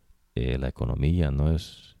la economía no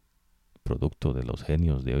es producto de los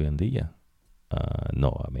genios de hoy en día?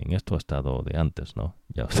 No, esto ha estado de antes, ¿no?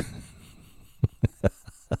 Ya.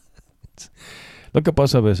 Lo que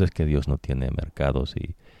pasa a veces es que Dios no tiene mercados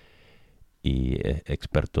y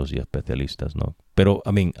expertos y especialistas, ¿no? Pero,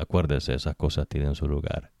 acuérdese, esas cosas tienen su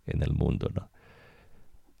lugar en el mundo, ¿no?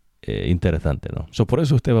 Interesante, ¿no? Por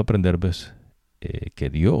eso usted va a aprender, ¿ves? Que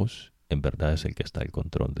Dios en verdad es el que está al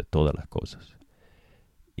control de todas las cosas.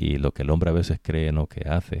 Y lo que el hombre a veces cree, ¿no?, que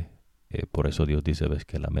hace, por eso Dios dice, ¿ves?,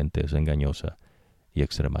 que la mente es engañosa y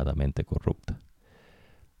extremadamente corrupta.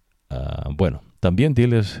 Bueno, también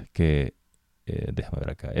diles que, déjame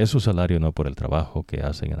ver acá, es su salario no por el trabajo que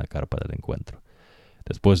hacen en la carpa del encuentro.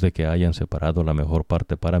 Después de que hayan separado la mejor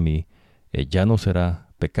parte para mí, ya no será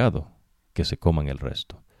pecado que se coman el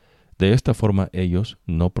resto. De esta forma ellos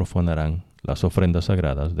no profanarán las ofrendas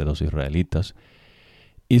sagradas de los israelitas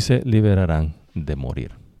y se liberarán de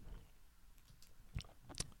morir.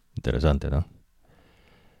 Interesante, ¿no?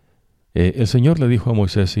 El Señor le dijo a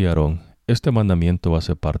Moisés y a Aarón, este mandamiento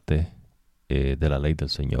hace parte de la ley del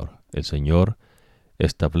Señor. El Señor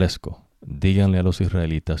establezco, díganle a los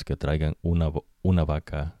israelitas que traigan una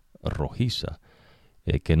vaca rojiza,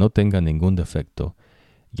 que no tenga ningún defecto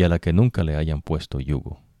y a la que nunca le hayan puesto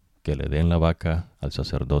yugo, que le den la vaca al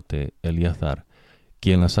sacerdote Eleazar,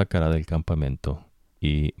 quien la sacará del campamento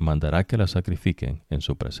y mandará que la sacrifiquen en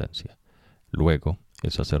su presencia. Luego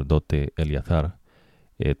el sacerdote Eleazar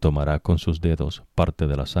tomará con sus dedos parte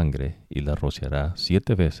de la sangre y la rociará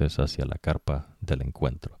 7 veces hacia la carpa del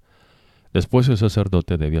encuentro. Después el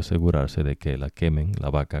sacerdote debe asegurarse de que la quemen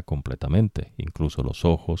la vaca completamente, incluso los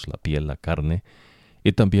ojos, la piel, la carne,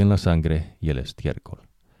 y también la sangre y el estiércol.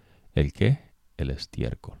 ¿El qué? El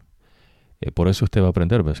estiércol. Por eso usted va a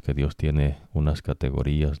aprender, ves, que Dios tiene unas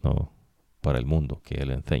categorías, ¿no?, para el mundo que Él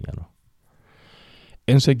enseña, ¿no?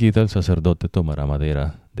 Enseguida el sacerdote tomará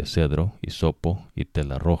madera de cedro, hisopo y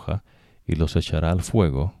tela roja y los echará al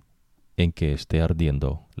fuego en que esté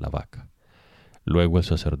ardiendo la vaca. Luego el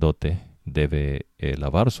sacerdote debe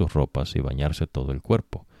lavar sus ropas y bañarse todo el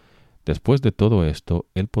cuerpo. Después de todo esto,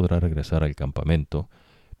 él podrá regresar al campamento,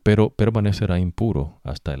 pero permanecerá impuro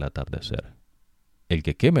hasta el atardecer. El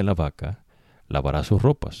que queme la vaca lavará sus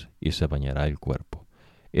ropas y se bañará el cuerpo.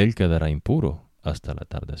 Él quedará impuro hasta el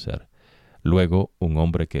atardecer. Luego un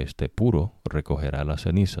hombre que esté puro recogerá las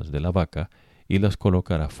cenizas de la vaca y las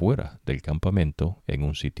colocará fuera del campamento en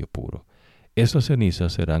un sitio puro. Esas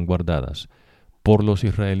cenizas serán guardadas por los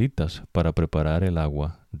israelitas para preparar el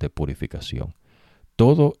agua de purificación.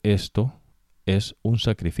 Todo esto es un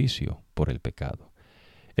sacrificio por el pecado.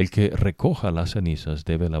 El que recoja las cenizas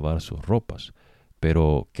debe lavar sus ropas,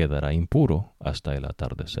 pero quedará impuro hasta el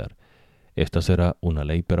atardecer. Esta será una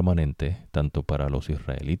ley permanente tanto para los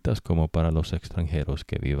israelitas como para los extranjeros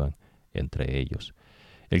que vivan entre ellos.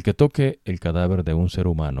 El que toque el cadáver de un ser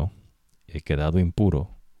humano quedado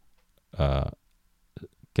impuro,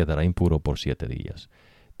 quedará impuro por 7 días.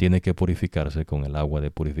 Tiene que purificarse con el agua de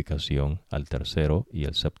purificación al tercero y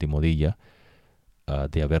el 7º día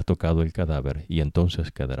de haber tocado el cadáver, y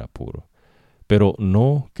entonces quedará puro. Pero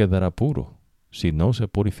no quedará puro si no se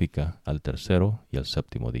purifica al tercero y al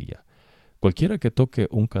 7º día. Cualquiera que toque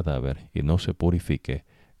un cadáver y no se purifique,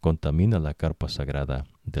 contamina la carpa sagrada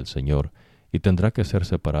del Señor y tendrá que ser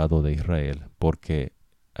separado de Israel, porque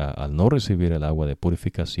al no recibir el agua de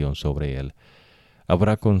purificación sobre él,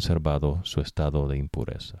 habrá conservado su estado de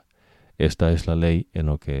impureza. Esta es la ley en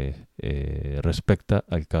lo que respecta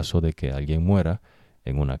al caso de que alguien muera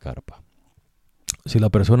en una carpa. Si la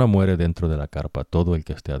persona muere dentro de la carpa, todo el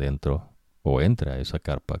que esté adentro o entre a esa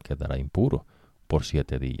carpa quedará impuro por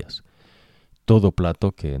 7 días. Todo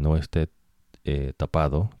plato que no esté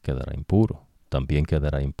tapado quedará impuro. También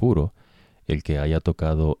quedará impuro el que haya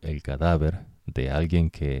tocado el cadáver de alguien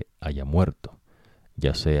que haya muerto,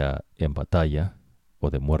 ya sea en batalla o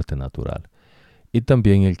de muerte natural. Y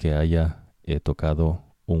también el que haya tocado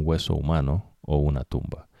un hueso humano o una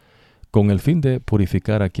tumba. Con el fin de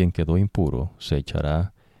purificar a quien quedó impuro, se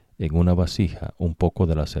echará en una vasija un poco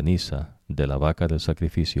de la ceniza de la vaca del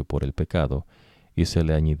sacrificio por el pecado, y se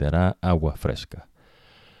le añadirá agua fresca.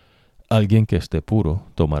 Alguien que esté puro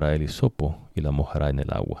tomará el hisopo y la mojará en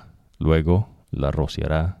el agua. Luego la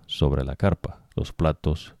rociará sobre la carpa, los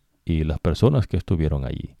platos y las personas que estuvieron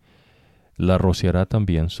allí. La rociará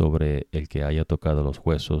también sobre el que haya tocado los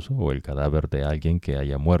huesos o el cadáver de alguien que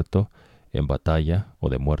haya muerto en batalla o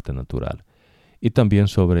de muerte natural, y también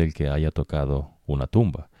sobre el que haya tocado una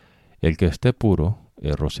tumba. El que esté puro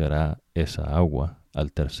rociará esa agua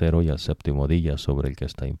al tercero y al séptimo día sobre el que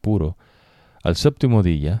está impuro. Al séptimo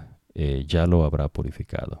día ya lo habrá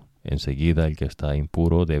purificado. Enseguida el que está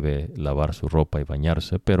impuro debe lavar su ropa y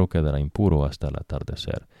bañarse, pero quedará impuro hasta el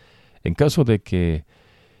atardecer. En caso de que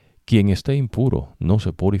quien esté impuro no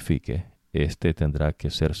se purifique, éste tendrá que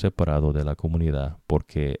ser separado de la comunidad,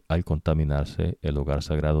 porque al contaminarse el lugar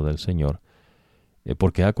sagrado del Señor,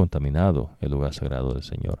 porque ha contaminado el lugar sagrado del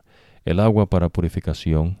Señor. El agua para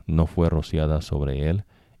purificación no fue rociada sobre él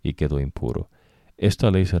y quedó impuro. Esta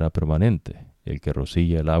ley será permanente. El que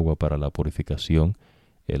rocíe el agua para la purificación,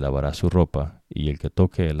 él lavará su ropa, y el que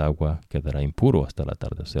toque el agua quedará impuro hasta el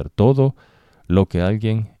atardecer. Todo lo que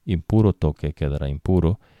alguien impuro toque quedará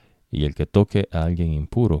impuro, y el que toque a alguien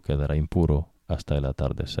impuro quedará impuro hasta el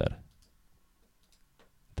atardecer.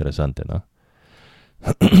 Interesante, ¿no?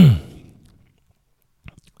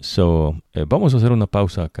 Vamos a hacer una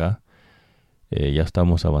pausa acá. Ya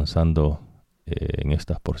estamos avanzando en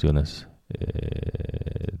estas porciones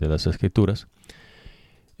de las Escrituras.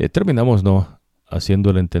 Terminamos, ¿no?,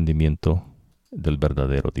 haciendo el entendimiento del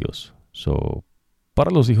verdadero Dios.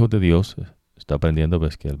 Para los hijos de Dios, está aprendiendo,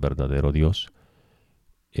 ves, que el verdadero Dios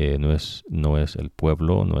no es el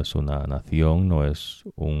pueblo, no es una nación, no es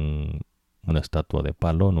una estatua de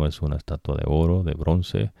palo, no es una estatua de oro, de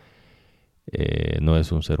bronce, no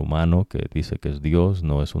es un ser humano que dice que es Dios,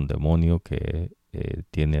 no es un demonio que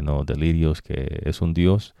tiene delirios que es un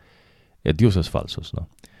Dios. Dioses falsos, ¿no?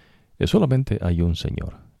 Solamente hay un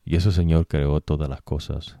Señor, y ese Señor creó todas las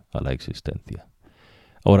cosas a la existencia.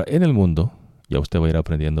 Ahora, en el mundo, ya usted va a ir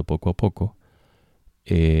aprendiendo poco a poco,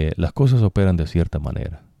 las cosas operan de cierta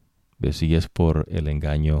manera, si es por el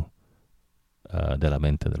engaño de la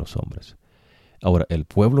mente de los hombres. Ahora, el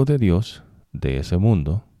pueblo de Dios, de ese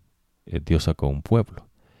mundo, Dios sacó un pueblo,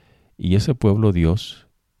 y ese pueblo Dios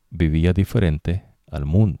vivía diferente al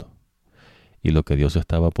mundo, y lo que Dios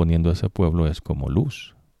estaba poniendo a ese pueblo es como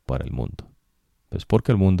luz para el mundo. Pues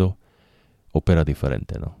porque el mundo opera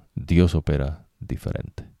diferente, ¿no? Dios opera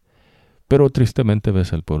diferente. Pero tristemente,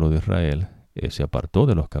 ves, el pueblo de Israel se apartó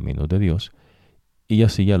de los caminos de Dios y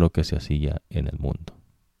hacía lo que se hacía en el mundo.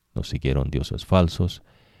 No siguieron dioses falsos,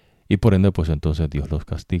 y por ende, pues entonces Dios los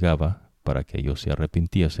castigaba para que ellos se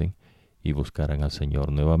arrepintiesen y buscaran al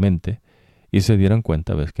Señor nuevamente y se dieran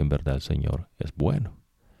cuenta, ves, que en verdad el Señor es bueno.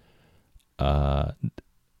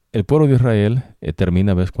 El pueblo de Israel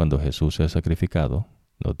termina, ves, cuando Jesús es sacrificado,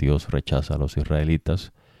 ¿no? Dios rechaza a los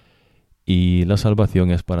israelitas y la salvación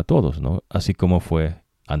es para todos, ¿no? Así como fue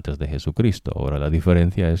antes de Jesucristo. Ahora la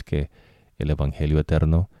diferencia es que el evangelio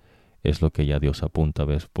eterno es lo que ya Dios apunta,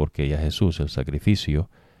 ves, porque ya Jesús, el sacrificio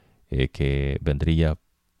que vendría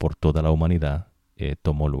por toda la humanidad,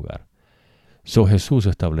 tomó lugar. Jesús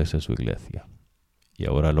establece su iglesia, y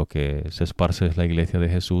ahora lo que se esparce es la iglesia de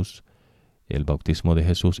Jesús, el bautismo de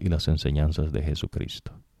Jesús y las enseñanzas de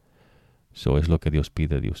Jesucristo. Eso es lo que Dios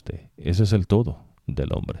pide de usted. Ese es el todo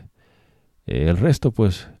del hombre. El resto,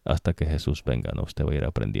 pues, hasta que Jesús venga, ¿no? Usted va a ir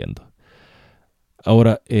aprendiendo.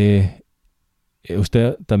 Ahora,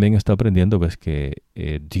 usted también está aprendiendo, ves, que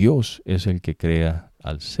Dios es el que crea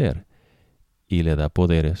al ser y le da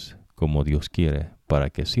poderes como Dios quiere para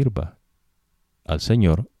que sirva al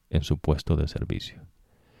Señor en su puesto de servicio.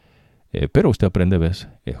 Pero usted aprende, ves,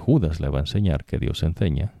 Judas le va a enseñar que Dios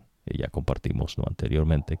enseña, ya compartimos, ¿no?,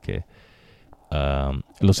 anteriormente, que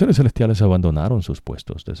los seres celestiales abandonaron sus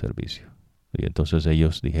puestos de servicio. Y entonces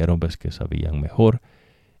ellos dijeron, ves, que sabían mejor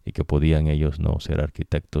y que podían ellos no ser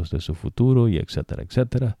arquitectos de su futuro, y etcétera,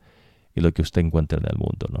 etcétera, y lo que usted encuentra en el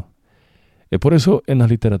mundo, ¿no? Por eso en las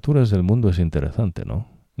literaturas del mundo es interesante, ¿no?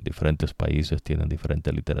 Diferentes países tienen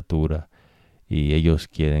diferente literatura y ellos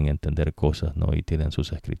quieren entender cosas, ¿no? Y tienen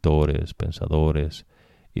sus escritores, pensadores,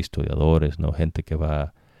 historiadores, ¿no? Gente que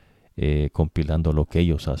va compilando lo que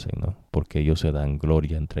ellos hacen, ¿no? Porque ellos se dan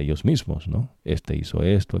gloria entre ellos mismos, ¿no? Este hizo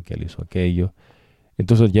esto, aquel hizo aquello.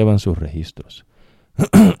 Entonces llevan sus registros.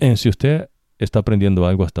 Si usted está aprendiendo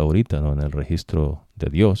algo hasta ahorita, ¿no? En el registro de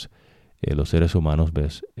Dios, los seres humanos,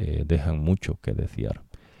 ¿ves? Dejan mucho que desear.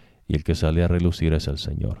 Y el que sale a relucir es el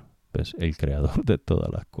Señor, ¿ves? El creador de todas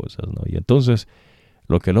las cosas, ¿no? Y entonces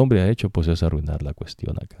lo que el hombre ha hecho, pues, es arruinar la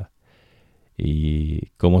cuestión acá. Y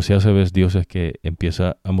como se hace, ¿ves? Dios es que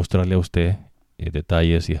empieza a mostrarle a usted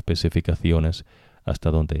detalles y especificaciones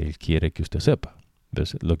hasta donde Él quiere que usted sepa,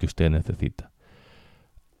 ¿ves? Lo que usted necesita.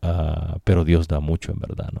 Pero Dios da mucho en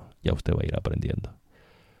verdad, ¿no? Ya usted va a ir aprendiendo.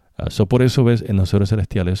 Por eso, ¿ves? En los seres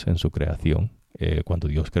celestiales, en su creación, cuando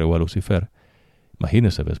Dios creó a Lucifer,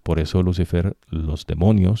 imagínese, ¿ves? Por eso Lucifer, los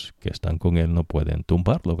demonios que están con él no pueden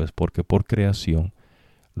tumbarlo, ¿ves? Porque por creación,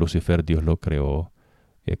 Lucifer, Dios lo creó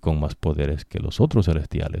con más poderes que los otros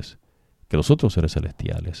celestiales, que los otros seres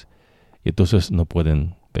celestiales. Y entonces no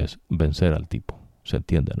pueden, ¿ves? Vencer al tipo. ¿Se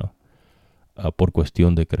entiende, no? Por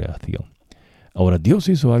cuestión de creación. Ahora, Dios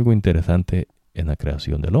hizo algo interesante en la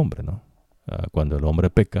creación del hombre, ¿no? Cuando el hombre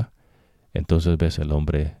peca, entonces, ¿ves? El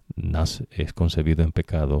hombre es concebido en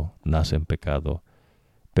pecado, nace en pecado,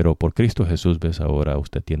 pero por Cristo Jesús, ¿ves? Ahora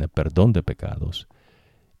usted tiene perdón de pecados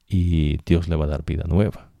y Dios le va a dar vida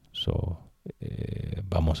nueva.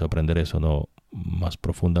 Vamos a aprender eso, ¿no? Más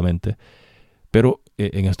profundamente, pero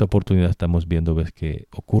en esta oportunidad estamos viendo, ¿ves? Que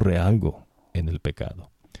ocurre algo en el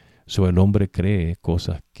pecado. El hombre cree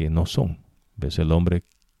cosas que no son. ¿Ves? El hombre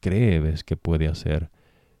cree, ¿ves? Que puede hacer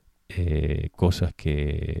cosas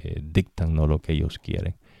que dictan no lo que ellos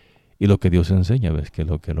quieren. Y lo que Dios enseña, ¿ves? Que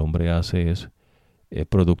lo que el hombre hace es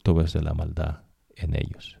producto, ¿ves? De la maldad en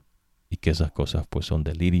ellos. Y que esas cosas, pues, son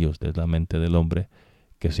delirios de la mente del hombre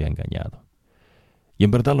que se ha engañado. Y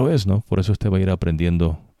en verdad lo es, ¿no? Por eso usted va a ir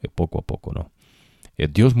aprendiendo poco a poco, ¿no?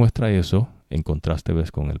 Dios muestra eso en contraste,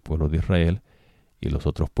 ¿ves? Con el pueblo de Israel y los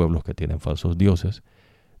otros pueblos que tienen falsos dioses.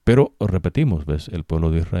 Pero repetimos, ¿ves? El pueblo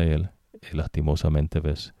de Israel, lastimosamente,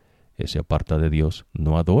 ¿ves? Se aparta de Dios,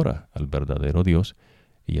 no adora al verdadero Dios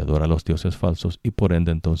y adora a los dioses falsos, y por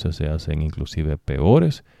ende entonces se hacen inclusive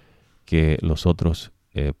peores que los otros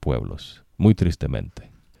pueblos, muy tristemente.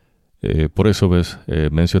 Por eso, ¿ves?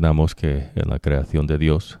 Mencionamos que en la creación de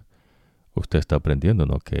Dios usted está aprendiendo,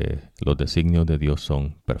 ¿no? Que los designios de Dios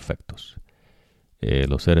son perfectos.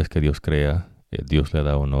 Los seres que Dios crea, Dios le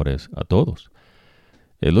da honores a todos.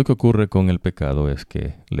 Lo que ocurre con el pecado es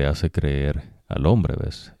que le hace creer al hombre,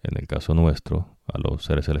 ¿ves? En el caso nuestro, a los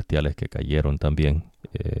seres celestiales que cayeron también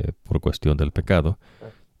por cuestión del pecado,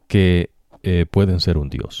 que pueden ser un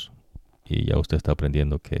Dios. Y ya usted está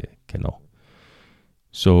aprendiendo que no.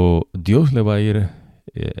 Dios le va a ir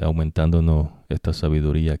aumentándonos esta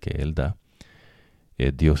sabiduría que Él da.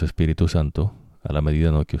 Dios Espíritu Santo, a la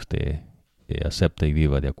medida, ¿no? Que usted acepte y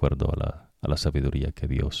viva de acuerdo a la sabiduría que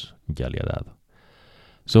Dios ya le ha dado.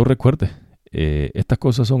 Recuerde, estas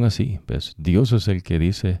cosas son así, ¿ves? Dios es el que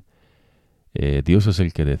dice, Dios es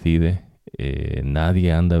el que decide,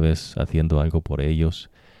 nadie anda, ¿ves? Haciendo algo por ellos.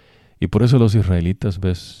 Y por eso los israelitas,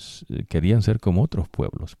 ¿ves? Querían ser como otros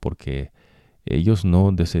pueblos, porque ellos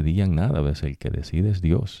no decidían nada, ¿ves? El que decide es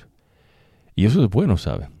Dios. Y eso es bueno,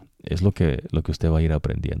 ¿sabe? Es lo que usted va a ir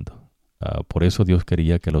aprendiendo. Por eso Dios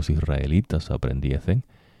quería que los israelitas aprendiesen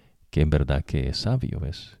que en verdad que es sabio,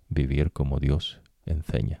 ¿ves? Vivir como Dios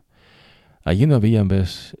enseña. Allí no habían,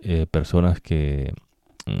 ¿ves? Personas que,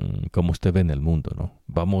 como usted ve en el mundo, ¿no?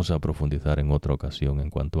 Vamos a profundizar en otra ocasión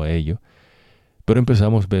en cuanto a ello. Pero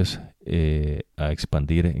empezamos, ¿ves? A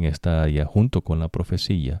expandir en esta área junto con la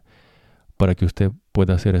profecía para que usted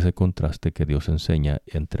pueda hacer ese contraste que Dios enseña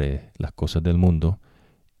entre las cosas del mundo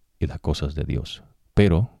y las cosas de Dios.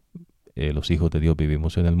 Pero los hijos de Dios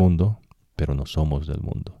vivimos en el mundo, pero no somos del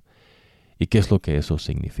mundo. ¿Y qué es lo que eso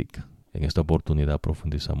significa? En esta oportunidad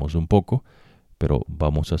profundizamos un poco, pero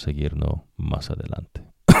vamos a seguirnos más adelante.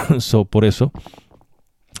 Por eso,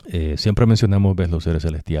 siempre mencionamos, ¿ves? Los seres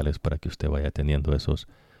celestiales para que usted vaya teniendo esos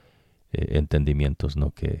entendimientos,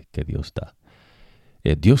 ¿no? que Dios da.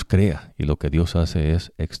 Dios crea y lo que Dios hace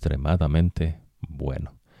es extremadamente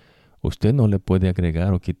bueno. Usted no le puede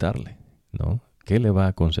agregar o quitarle, ¿no? ¿Qué le va a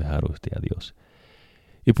aconsejar usted a Dios?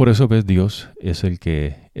 Y por eso, ¿ves? Dios es el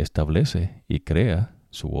que establece y crea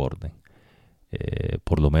su orden.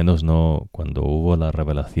 Por lo menos no cuando hubo la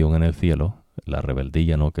revelación en el cielo, la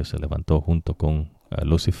rebeldía, ¿no? Que se levantó junto con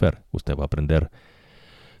Lucifer. Usted va a aprender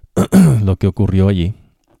lo que ocurrió allí.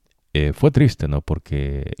 Fue triste, ¿no?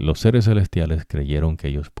 Porque los seres celestiales creyeron que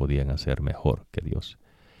ellos podían hacer mejor que Dios.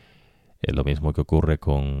 Lo mismo que ocurre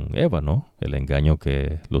con Eva, ¿no? El engaño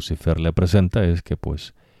que Lucifer le presenta es que,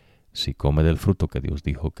 pues, Si come del fruto que Dios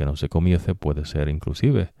dijo que no se comiese, puede ser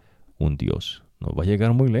inclusive un Dios. No va a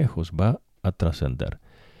llegar muy lejos, va a trascender.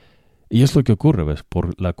 Y es lo que ocurre, ¿ves?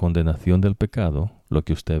 Por la condenación del pecado, lo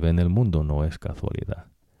que usted ve en el mundo no es casualidad.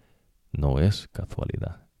 No es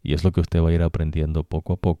casualidad. Y es lo que usted va a ir aprendiendo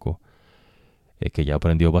poco a poco, que ya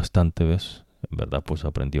aprendió bastante, ¿ves? En verdad, pues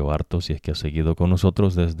aprendió harto si es que ha seguido con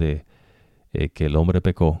nosotros desde que el hombre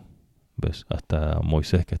pecó, ¿ves? Hasta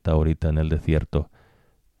Moisés, que está ahorita en el desierto,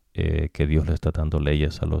 que Dios le está dando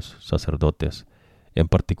leyes a los sacerdotes, en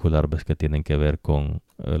particular, ¿ves? Que tienen que ver con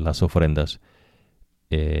las ofrendas.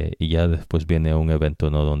 Y ya después viene un evento,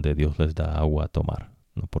 ¿no? Donde Dios les da agua a tomar,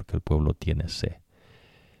 ¿no? Porque el pueblo tiene sed.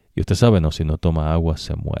 Y usted sabe, ¿no? Si no toma agua,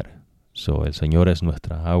 se muere. El Señor es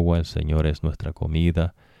nuestra agua, el Señor es nuestra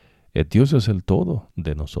comida. Dios es el todo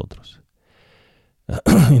de nosotros.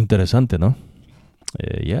 Interesante, ¿no?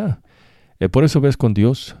 Por eso ves, con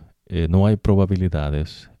Dios no hay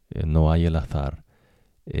probabilidades, no hay el azar.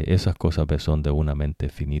 Esas cosas, ves, son de una mente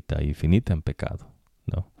finita y finita en pecado,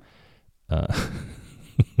 ¿no?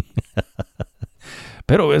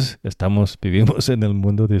 Pero ves, vivimos en el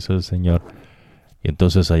mundo, dice el Señor. Y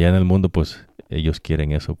entonces allá en el mundo, pues, ellos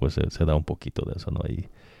quieren eso, pues se da un poquito de eso, ¿no?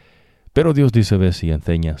 Pero Dios dice, ves, y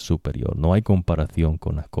enseña superior. No hay comparación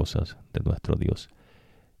con las cosas de nuestro Dios.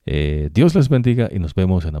 Dios les bendiga y nos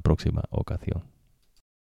vemos en la próxima ocasión.